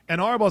Harbaugh,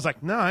 and Harbaugh's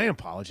like, no, I ain't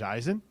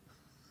apologizing.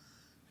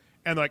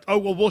 And they're like, oh,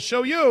 well, we'll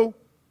show you.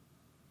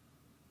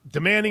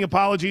 Demanding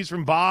apologies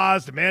from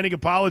Boz, demanding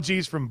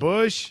apologies from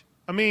Bush.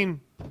 I mean,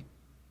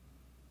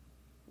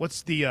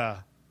 what's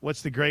the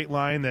great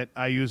line that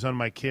I use on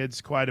my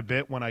kids quite a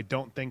bit when I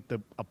don't think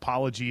the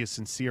apology is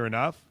sincere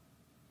enough?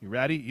 You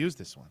ready? Use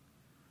this one.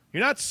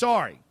 You're not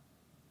sorry.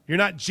 You're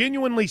not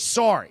genuinely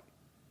sorry,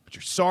 but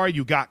you're sorry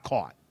you got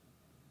caught.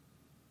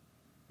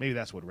 Maybe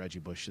that's what Reggie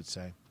Bush should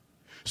say.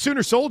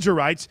 Sooner Soldier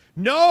writes,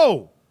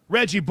 no,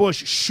 Reggie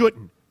Bush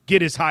shouldn't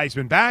get his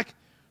Heisman back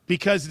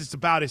because it's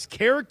about his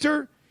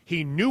character.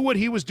 He knew what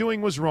he was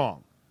doing was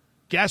wrong.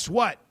 Guess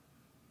what?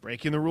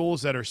 Breaking the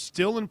rules that are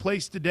still in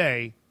place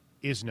today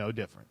is no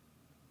different.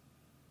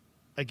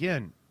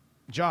 Again,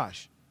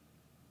 Josh,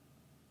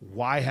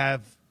 why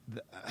has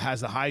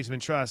the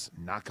Heisman Trust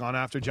not gone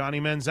after Johnny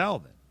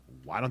Manziel then?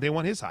 Why don't they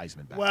want his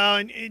Heisman back? Well,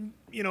 and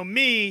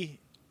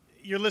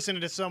you're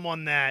listening to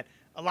someone that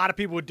a lot of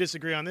people would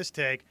disagree on this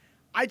take.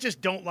 I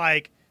just don't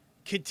like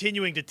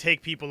continuing to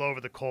take people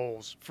over the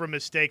coals for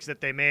mistakes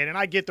that they made. And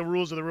I get the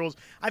rules are the rules.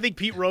 I think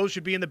Pete Rose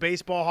should be in the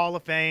Baseball Hall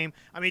of Fame.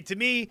 I mean, to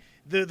me,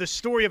 the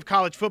story of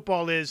college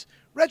football is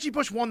Reggie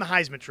Bush won the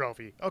Heisman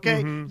Trophy,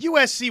 okay?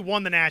 USC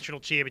won the national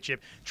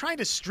championship. Trying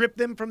to strip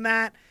them from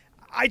that,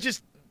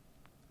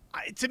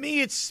 to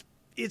me, it's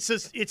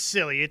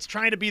silly. It's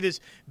trying to be this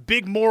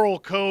big moral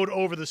code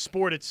over the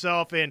sport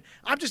itself, and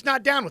I'm just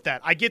not down with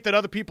that. I get that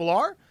other people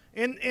are,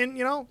 and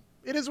you know,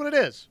 it is what it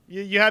is.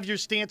 You have your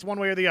stance one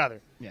way or the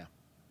other. Yeah,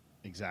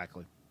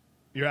 exactly.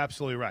 You're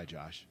absolutely right,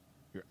 Josh.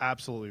 You're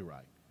absolutely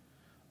right.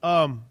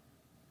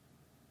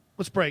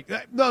 Let's break.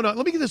 No,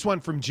 let me get this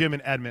one from Jim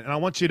and Edmond, and I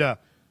want you to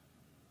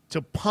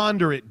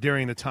ponder it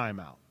during the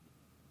timeout.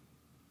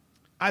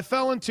 I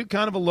fell into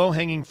kind of a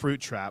low-hanging fruit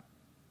trap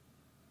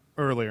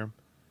earlier.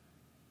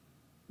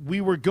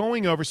 We were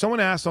going over – someone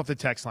asked off the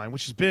text line,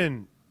 which has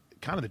been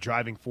kind of the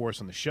driving force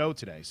on the show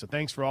today. So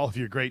thanks for all of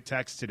your great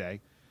texts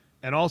today.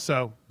 And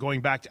also,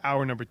 going back to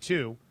hour number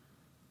 2,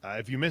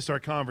 if you missed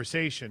our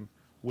conversation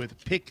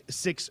with Pick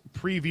 6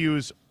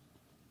 Previews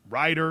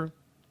writer,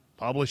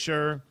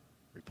 publisher,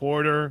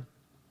 reporter,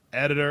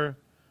 editor,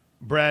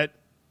 Brett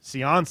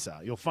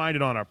Cianza, you'll find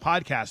it on our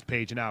podcast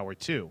page in hour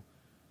 2,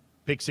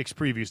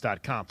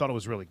 pick6previews.com. Thought it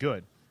was really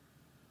good.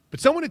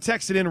 But someone had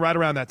texted in right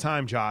around that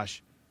time,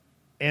 Josh,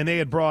 and they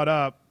had brought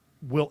up,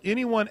 will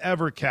anyone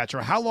ever catch,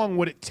 or how long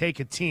would it take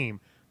a team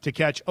to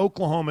catch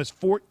Oklahoma's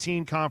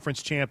 14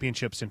 conference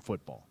championships in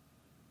football?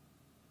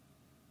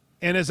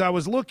 And as I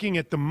was looking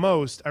at the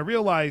most, I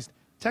realized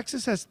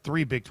Texas has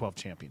 3 Big 12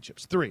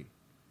 championships, 3.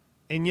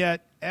 And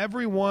yet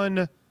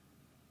everyone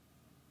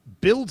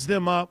builds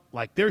them up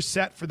like they're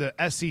set for the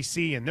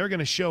SEC and they're going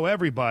to show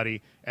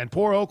everybody, and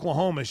poor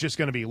Oklahoma is just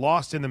going to be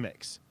lost in the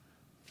mix.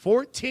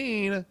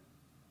 14-3.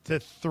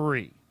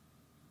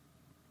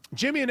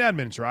 Jimmy in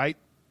Edmonds, right?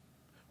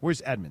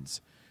 Where's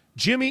Edmonds?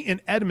 Jimmy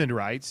in Edmond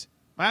writes,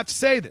 I have to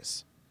say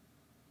this.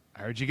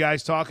 I heard you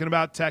guys talking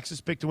about Texas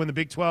picked to win the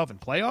Big 12 in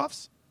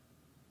playoffs,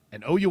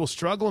 and OU will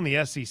struggle in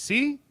the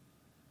SEC.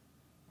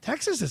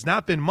 Texas has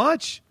not been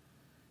much.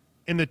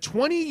 In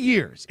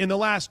the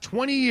last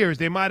 20 years,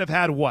 they might have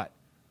had what?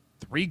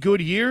 3 good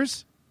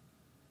years?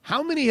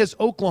 How many has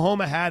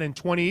Oklahoma had in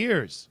 20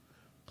 years?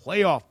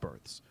 Playoff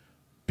berths,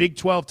 Big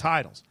 12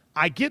 titles.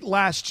 I get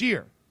last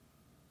year,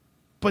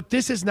 but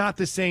this is not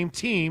the same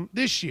team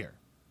this year.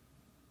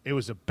 It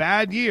was a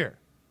bad year.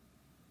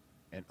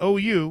 And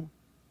OU,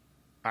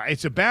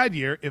 it's a bad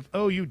year if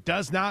OU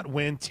does not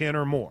win 10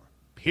 or more,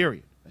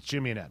 period. That's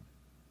Jimmy and Ed.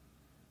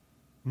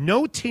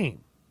 No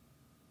team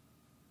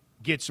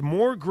gets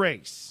more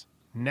grace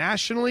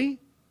nationally,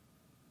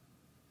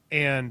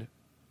 and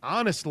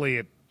honestly,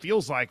 it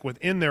feels like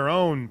within their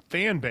own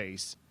fan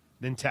base,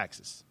 than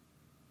Texas.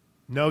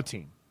 No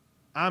team.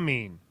 I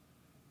mean,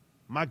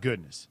 my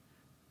goodness.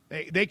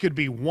 They could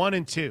be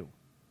 1-2.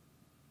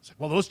 It's like,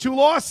 well, those 2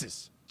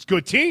 losses, it's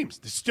good teams.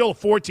 There's still a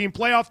 4-team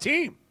playoff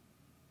team.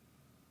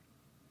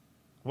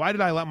 Why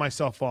did I let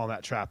myself fall in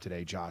that trap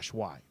today, Josh?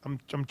 Why?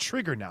 I'm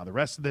triggered now the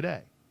rest of the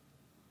day.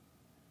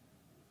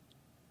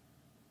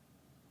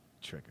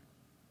 Triggered.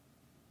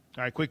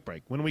 All right, quick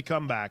break. When we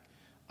come back,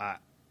 I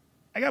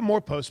got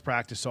more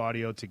post-practice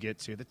audio to get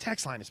to. The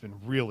text line has been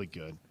really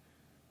good.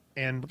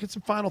 And we'll get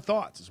some final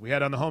thoughts as we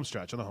head on the home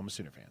stretch on the Home of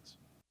Sooner Fans.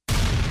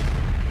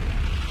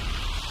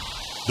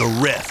 The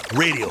Ref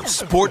Radio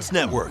Sports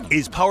Network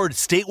is powered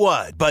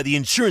statewide by the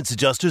insurance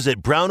adjusters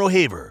at Brown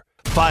O'Haver.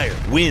 Fire,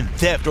 wind,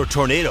 theft, or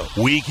tornado,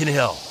 we can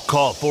help.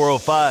 Call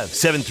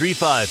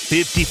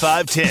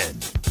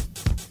 405-735-5510.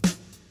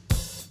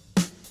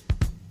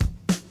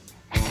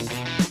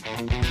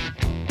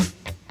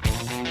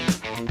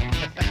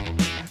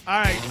 All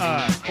right,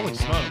 holy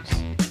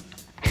smokes.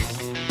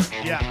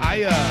 Yeah, I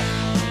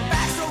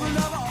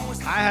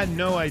had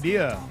no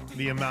idea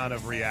the amount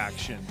of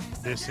reaction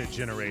this had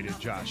generated,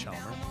 Josh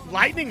Helmer.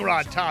 Lightning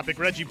rod topic,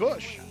 Reggie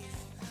Bush.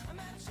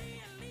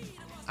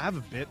 I have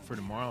a bit for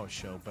tomorrow's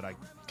show, but I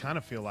kind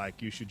of feel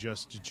like you should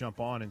just jump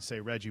on and say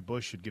Reggie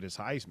Bush should get his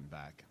Heisman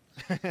back.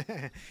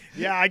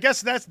 Yeah, I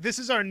guess this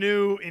is our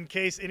new, in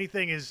case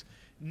anything is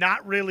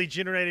not really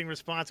generating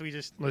response, we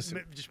just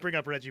bring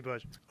up Reggie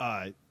Bush.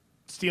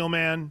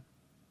 Steelman,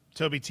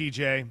 Toby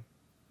TJ,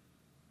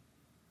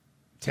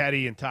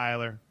 Teddy, and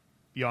Tyler.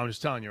 Yo, I'm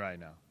just telling you right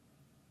now,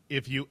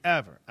 if you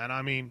ever, and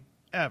I mean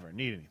ever,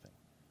 need anything,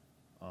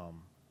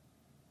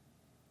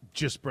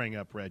 just bring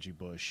up Reggie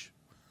Bush.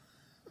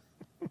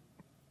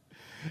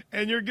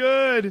 And you're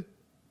good.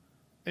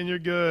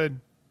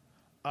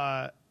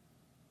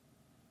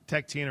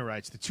 Tech Tina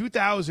writes, the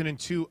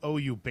 2002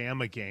 OU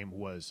Bama game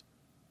was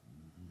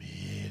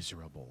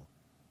miserable.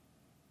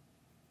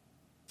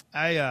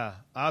 We'll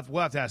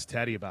have to ask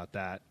Teddy about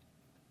that.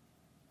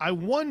 I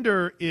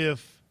wonder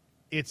if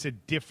it's a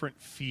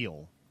different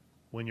feel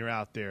when you're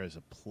out there as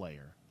a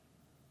player.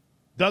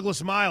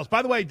 Douglas Miles.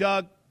 By the way,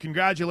 Doug,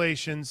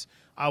 congratulations.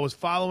 I was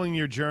following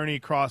your journey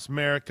across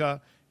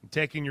America and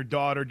taking your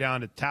daughter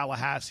down to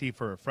Tallahassee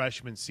for a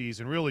freshman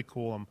season. Really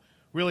cool. I'm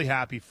really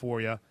happy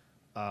for you.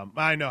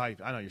 I know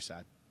you're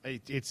sad.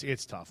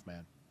 It's tough,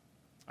 man.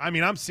 I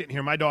mean, I'm sitting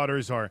here. My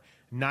daughters are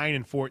 9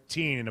 and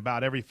 14, and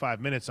about every 5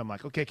 minutes, I'm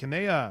like, okay, can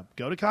they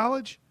go to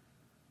college?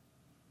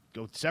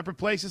 Go separate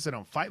places so they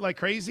don't fight like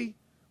crazy?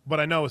 But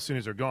I know as soon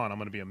as they're gone, I'm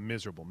going to be a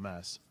miserable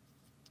mess.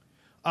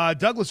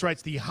 Douglas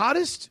writes, the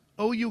hottest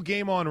OU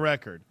game on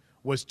record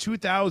was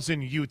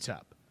 2000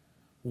 UTEP.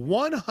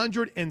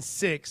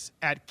 106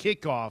 at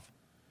kickoff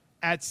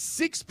at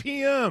 6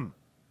 p.m.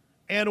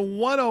 and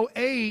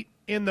 108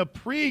 in the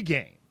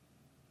pregame.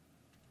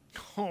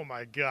 Oh,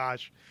 my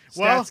gosh.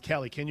 Stats,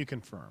 Kelly, can you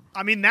confirm?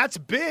 I mean, that's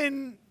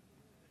been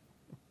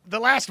the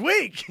last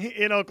week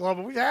in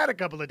Oklahoma. We've had a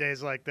couple of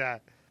days like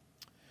that.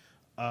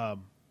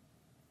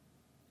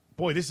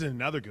 Boy, this is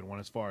another good one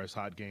as far as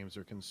hot games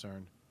are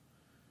concerned.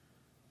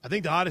 I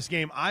think the hottest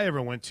game I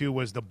ever went to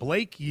was the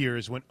Blake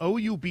years when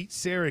OU beat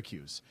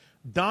Syracuse.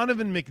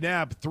 Donovan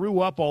McNabb threw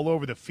up all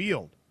over the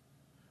field.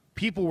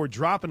 People were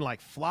dropping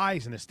like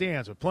flies in the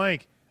stands. But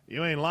Plank,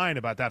 you ain't lying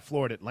about that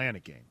Florida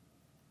Atlantic game.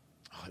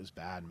 Oh, it was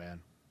bad,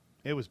 man.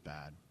 It was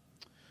bad.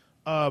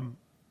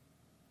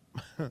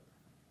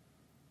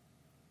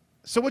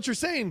 So what you're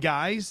saying,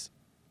 guys,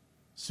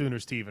 Sooner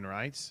Steven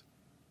writes,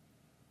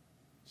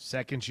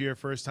 second year,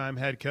 first-time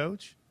head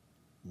coach,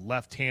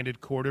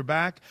 left-handed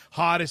quarterback,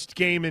 hottest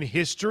game in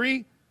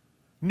history,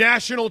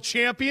 national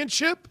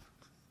championship.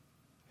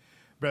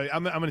 Bro,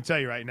 I'm going to tell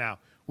you right now,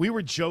 we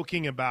were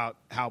joking about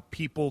how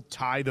people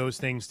tie those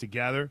things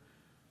together.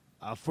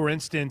 For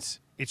instance,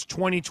 it's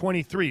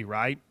 2023,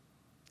 right?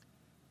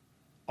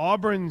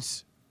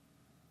 Auburn's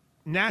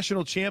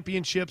national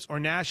championships or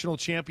national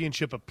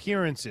championship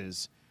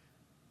appearances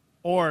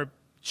or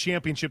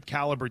championship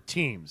caliber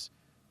teams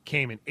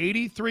came in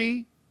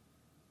 83,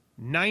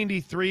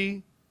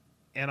 93,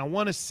 and I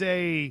want to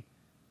say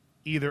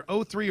either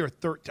 03 or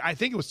 13. I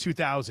think it was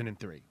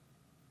 2003.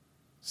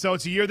 So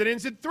it's a year that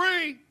ends at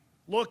 3.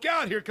 Look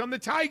out. Here come the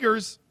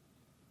Tigers.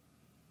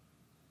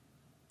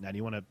 Now, do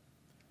you want to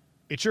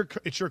 – it's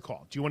your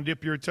call. Do you want to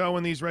dip your toe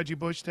in these Reggie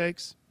Bush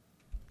takes?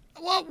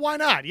 Well, why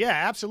not? Yeah,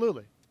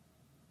 absolutely.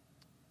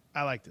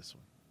 I like this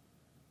one.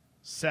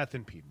 Seth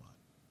and Piedmont.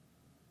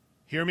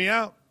 Hear me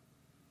out.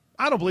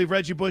 I don't believe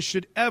Reggie Bush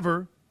should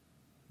ever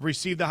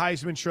receive the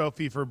Heisman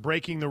Trophy for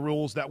breaking the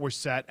rules that were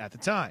set at the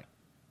time.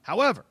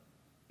 However,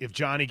 if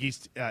Johnny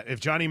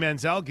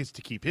Manziel gets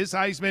to keep his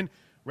Heisman,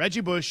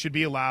 Reggie Bush should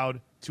be allowed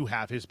to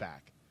have his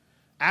back.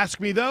 Ask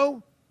me,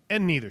 though,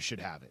 and neither should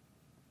have it.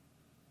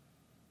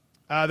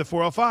 The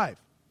 405.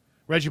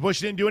 Reggie Bush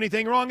didn't do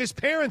anything wrong. His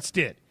parents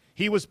did.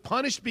 He was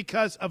punished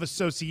because of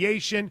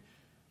association.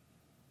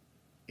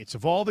 It's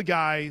of all the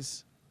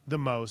guys, the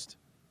most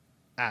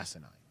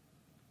asinine.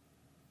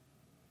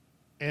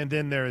 And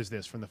then there is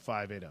this from the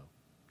 580.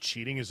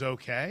 Cheating is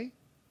okay?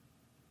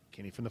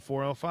 Kenny from the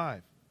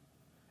 405.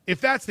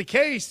 If that's the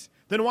case,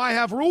 then why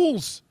have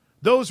rules?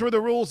 Those were the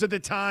rules at the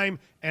time,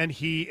 and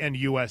he and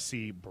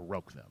USC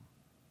broke them.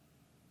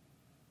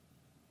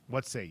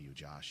 What say you,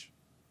 Josh?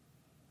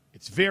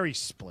 It's very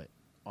split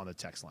on the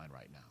text line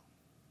right now.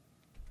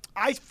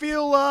 I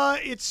feel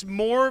it's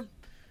more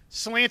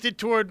slanted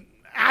toward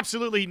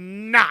absolutely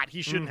not.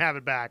 He shouldn't have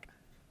it back.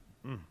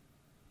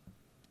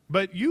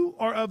 But you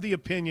are of the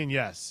opinion,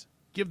 yes,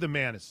 give the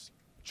man his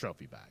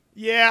trophy back.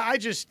 Yeah, I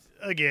just,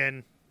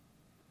 again,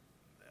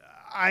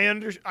 I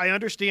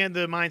understand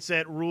the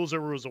mindset. Rules are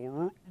rules.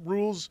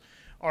 Rules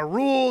are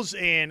rules,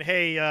 and,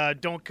 hey,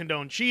 don't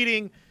condone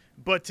cheating.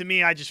 But to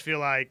me, I just feel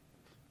like,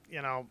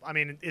 I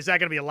mean, is that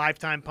going to be a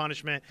lifetime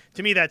punishment?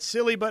 To me, that's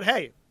silly, but,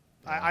 hey,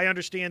 I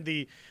understand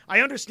the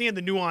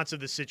nuance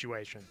of the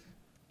situation.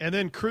 And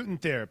then Cruton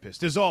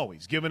Therapist, as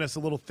always, giving us a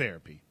little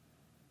therapy.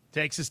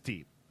 Takes us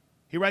deep.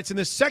 He writes, in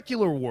the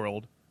secular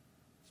world,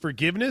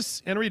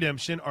 forgiveness and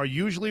redemption are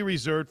usually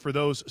reserved for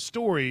those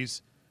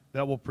stories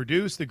that will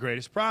produce the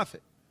greatest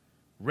profit.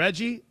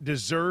 Reggie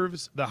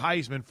deserves the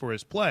Heisman for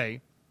his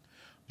play,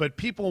 but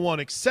people won't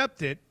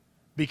accept it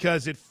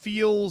because it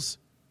feels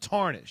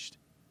tarnished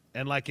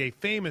and like a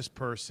famous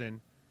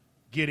person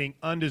getting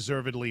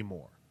undeservedly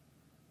more.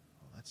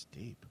 Oh, that's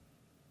deep.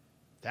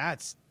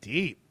 That's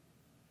deep.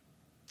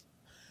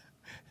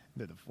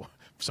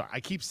 Sorry,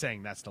 I keep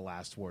saying that's the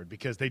last word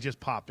because they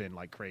just pop in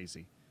like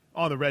crazy.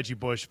 On the Reggie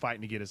Bush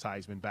fighting to get his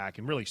Heisman back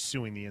and really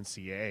suing the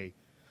NCAA.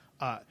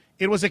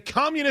 It was a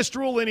communist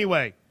rule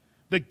anyway.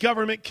 The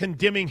government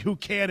condemning who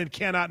can and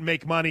cannot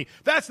make money.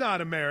 That's not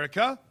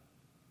America.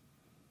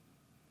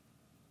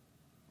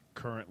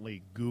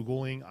 Currently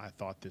Googling. I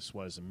thought this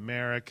was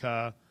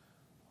America.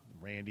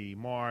 Randy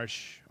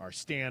Marsh, or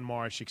Stan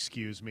Marsh,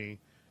 excuse me,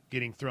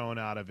 getting thrown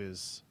out of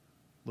his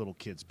little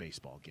kid's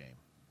baseball game.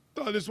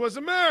 Thought this was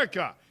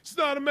America. It's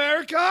not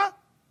America.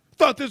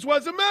 Thought this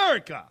was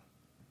America.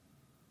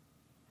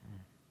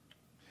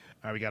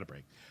 All right, we got a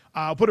break.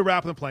 I'll put a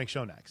wrap on the Plank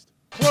Show next.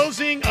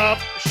 Closing up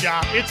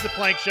shop. It's the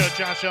Plank Show.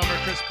 Josh Elmer,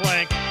 Chris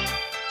Plank.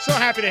 So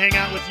happy to hang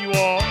out with you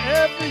all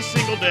every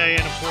single day.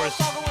 And, of course,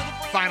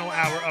 final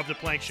hour of the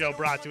Plank Show,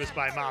 brought to us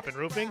by Moppin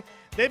Roofing.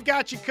 They've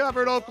got you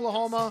covered,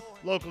 Oklahoma.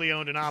 Locally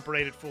owned and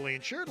operated, fully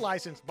insured,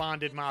 licensed,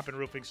 bonded Moppin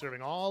Roofing,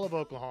 serving all of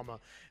Oklahoma.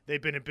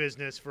 They've been in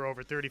business for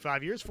over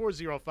 35 years.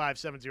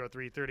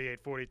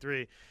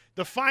 405-703-3843.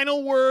 The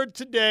final word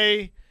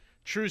today,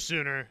 True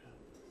Sooner.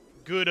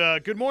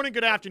 Good morning,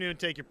 good afternoon.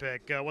 Take your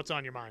pick. What's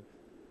on your mind?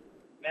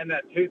 Man,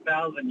 that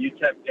 2000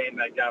 UTEP game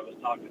that guy was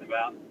talking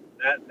about,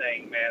 that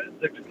thing, man,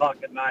 at 6 o'clock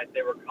at night,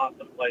 they were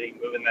contemplating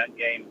moving that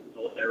game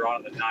until later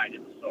on in the night.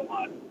 It was so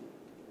hot.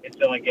 It's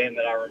the only game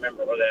that I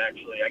remember where they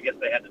actually, I guess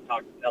they had to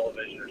talk to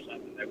television or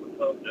something. They were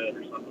so good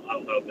or something. I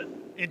don't know, but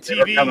and they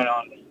were coming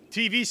on.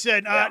 TV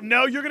said,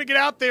 no, you're going to get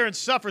out there and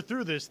suffer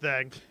through this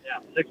thing.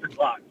 Yeah, 6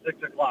 o'clock.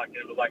 6 o'clock.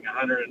 It was like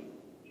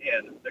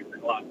 110 at 6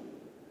 o'clock.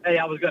 Hey,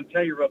 I was going to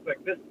tell you real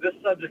quick, this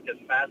subject is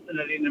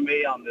fascinating to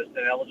me on this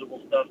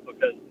ineligible stuff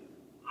because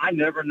I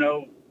never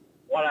know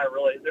what I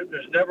really –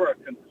 there's never a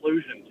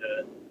conclusion to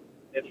it.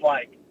 It's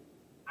like,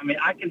 I mean,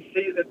 I can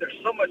see that there's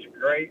so much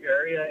gray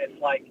area. It's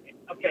like,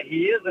 okay,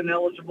 he is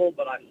ineligible,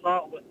 but I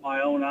saw it with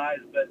my own eyes.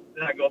 But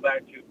then I go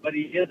back to, but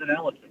he is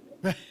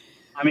ineligible.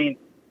 I mean,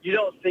 you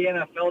don't see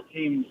NFL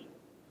teams,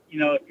 you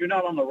know, if you're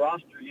not on the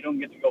roster, you don't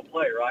get to go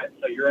play, right?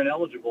 So you're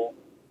ineligible.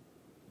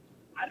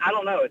 I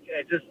don't know.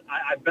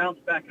 I bounce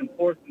back and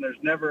forth, and there's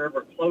never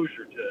ever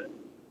closure to it.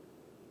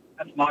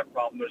 That's my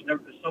problem. There's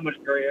so much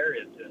gray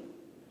area to it.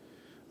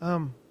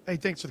 Hey,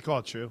 thanks for the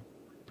call, True.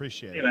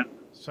 Appreciate it. Man.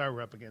 Sorry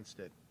we're up against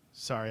it.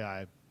 Sorry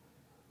I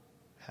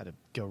had to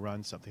go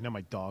run something. Now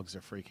my dogs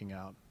are freaking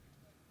out.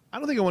 I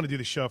don't think I want to do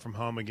the show from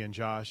home again,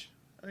 Josh.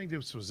 I think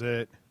this was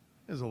it.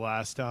 This was the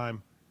last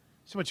time.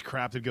 So much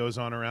crap that goes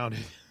on around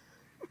it.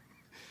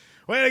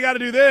 Wait, I got to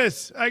do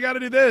this. I got to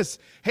do this.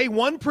 Hey,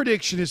 one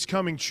prediction is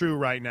coming true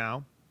right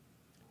now.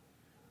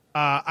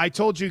 I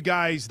told you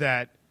guys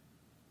that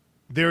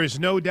there is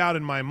no doubt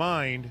in my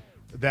mind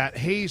that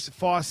Hayes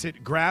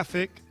Fawcett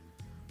graphic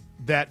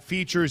that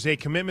features a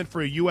commitment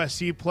for a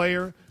USC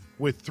player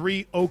with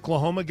 3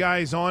 Oklahoma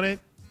guys on it.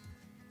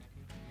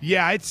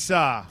 Yeah, it's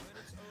I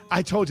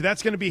told you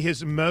that's going to be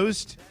his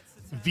most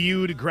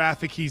viewed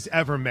graphic he's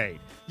ever made.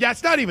 Yeah,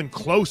 it's not even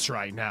close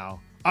right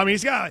now. I mean,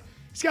 he's got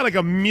like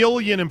 1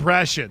 million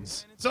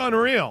impressions. It's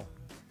unreal.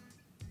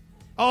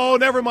 Oh,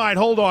 never mind.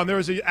 Hold on. There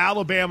was an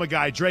Alabama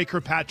guy, Drake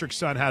Kirkpatrick's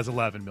son, has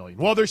 11 million.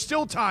 Well, there's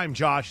still time,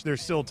 Josh.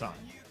 There's still time.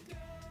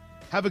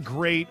 Have a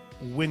great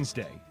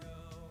Wednesday.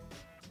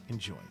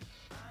 Enjoy.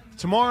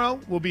 Tomorrow,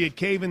 we'll be at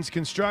Cavens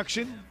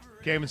Construction,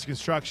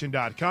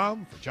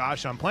 cavensconstruction.com. For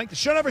Josh on Plank. The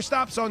show never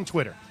stops on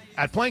Twitter.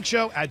 At Plank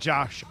Show, at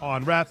Josh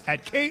on Ref,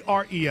 at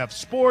KREF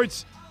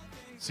Sports.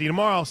 See you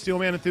tomorrow.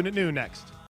 Steelman and Thune at noon next.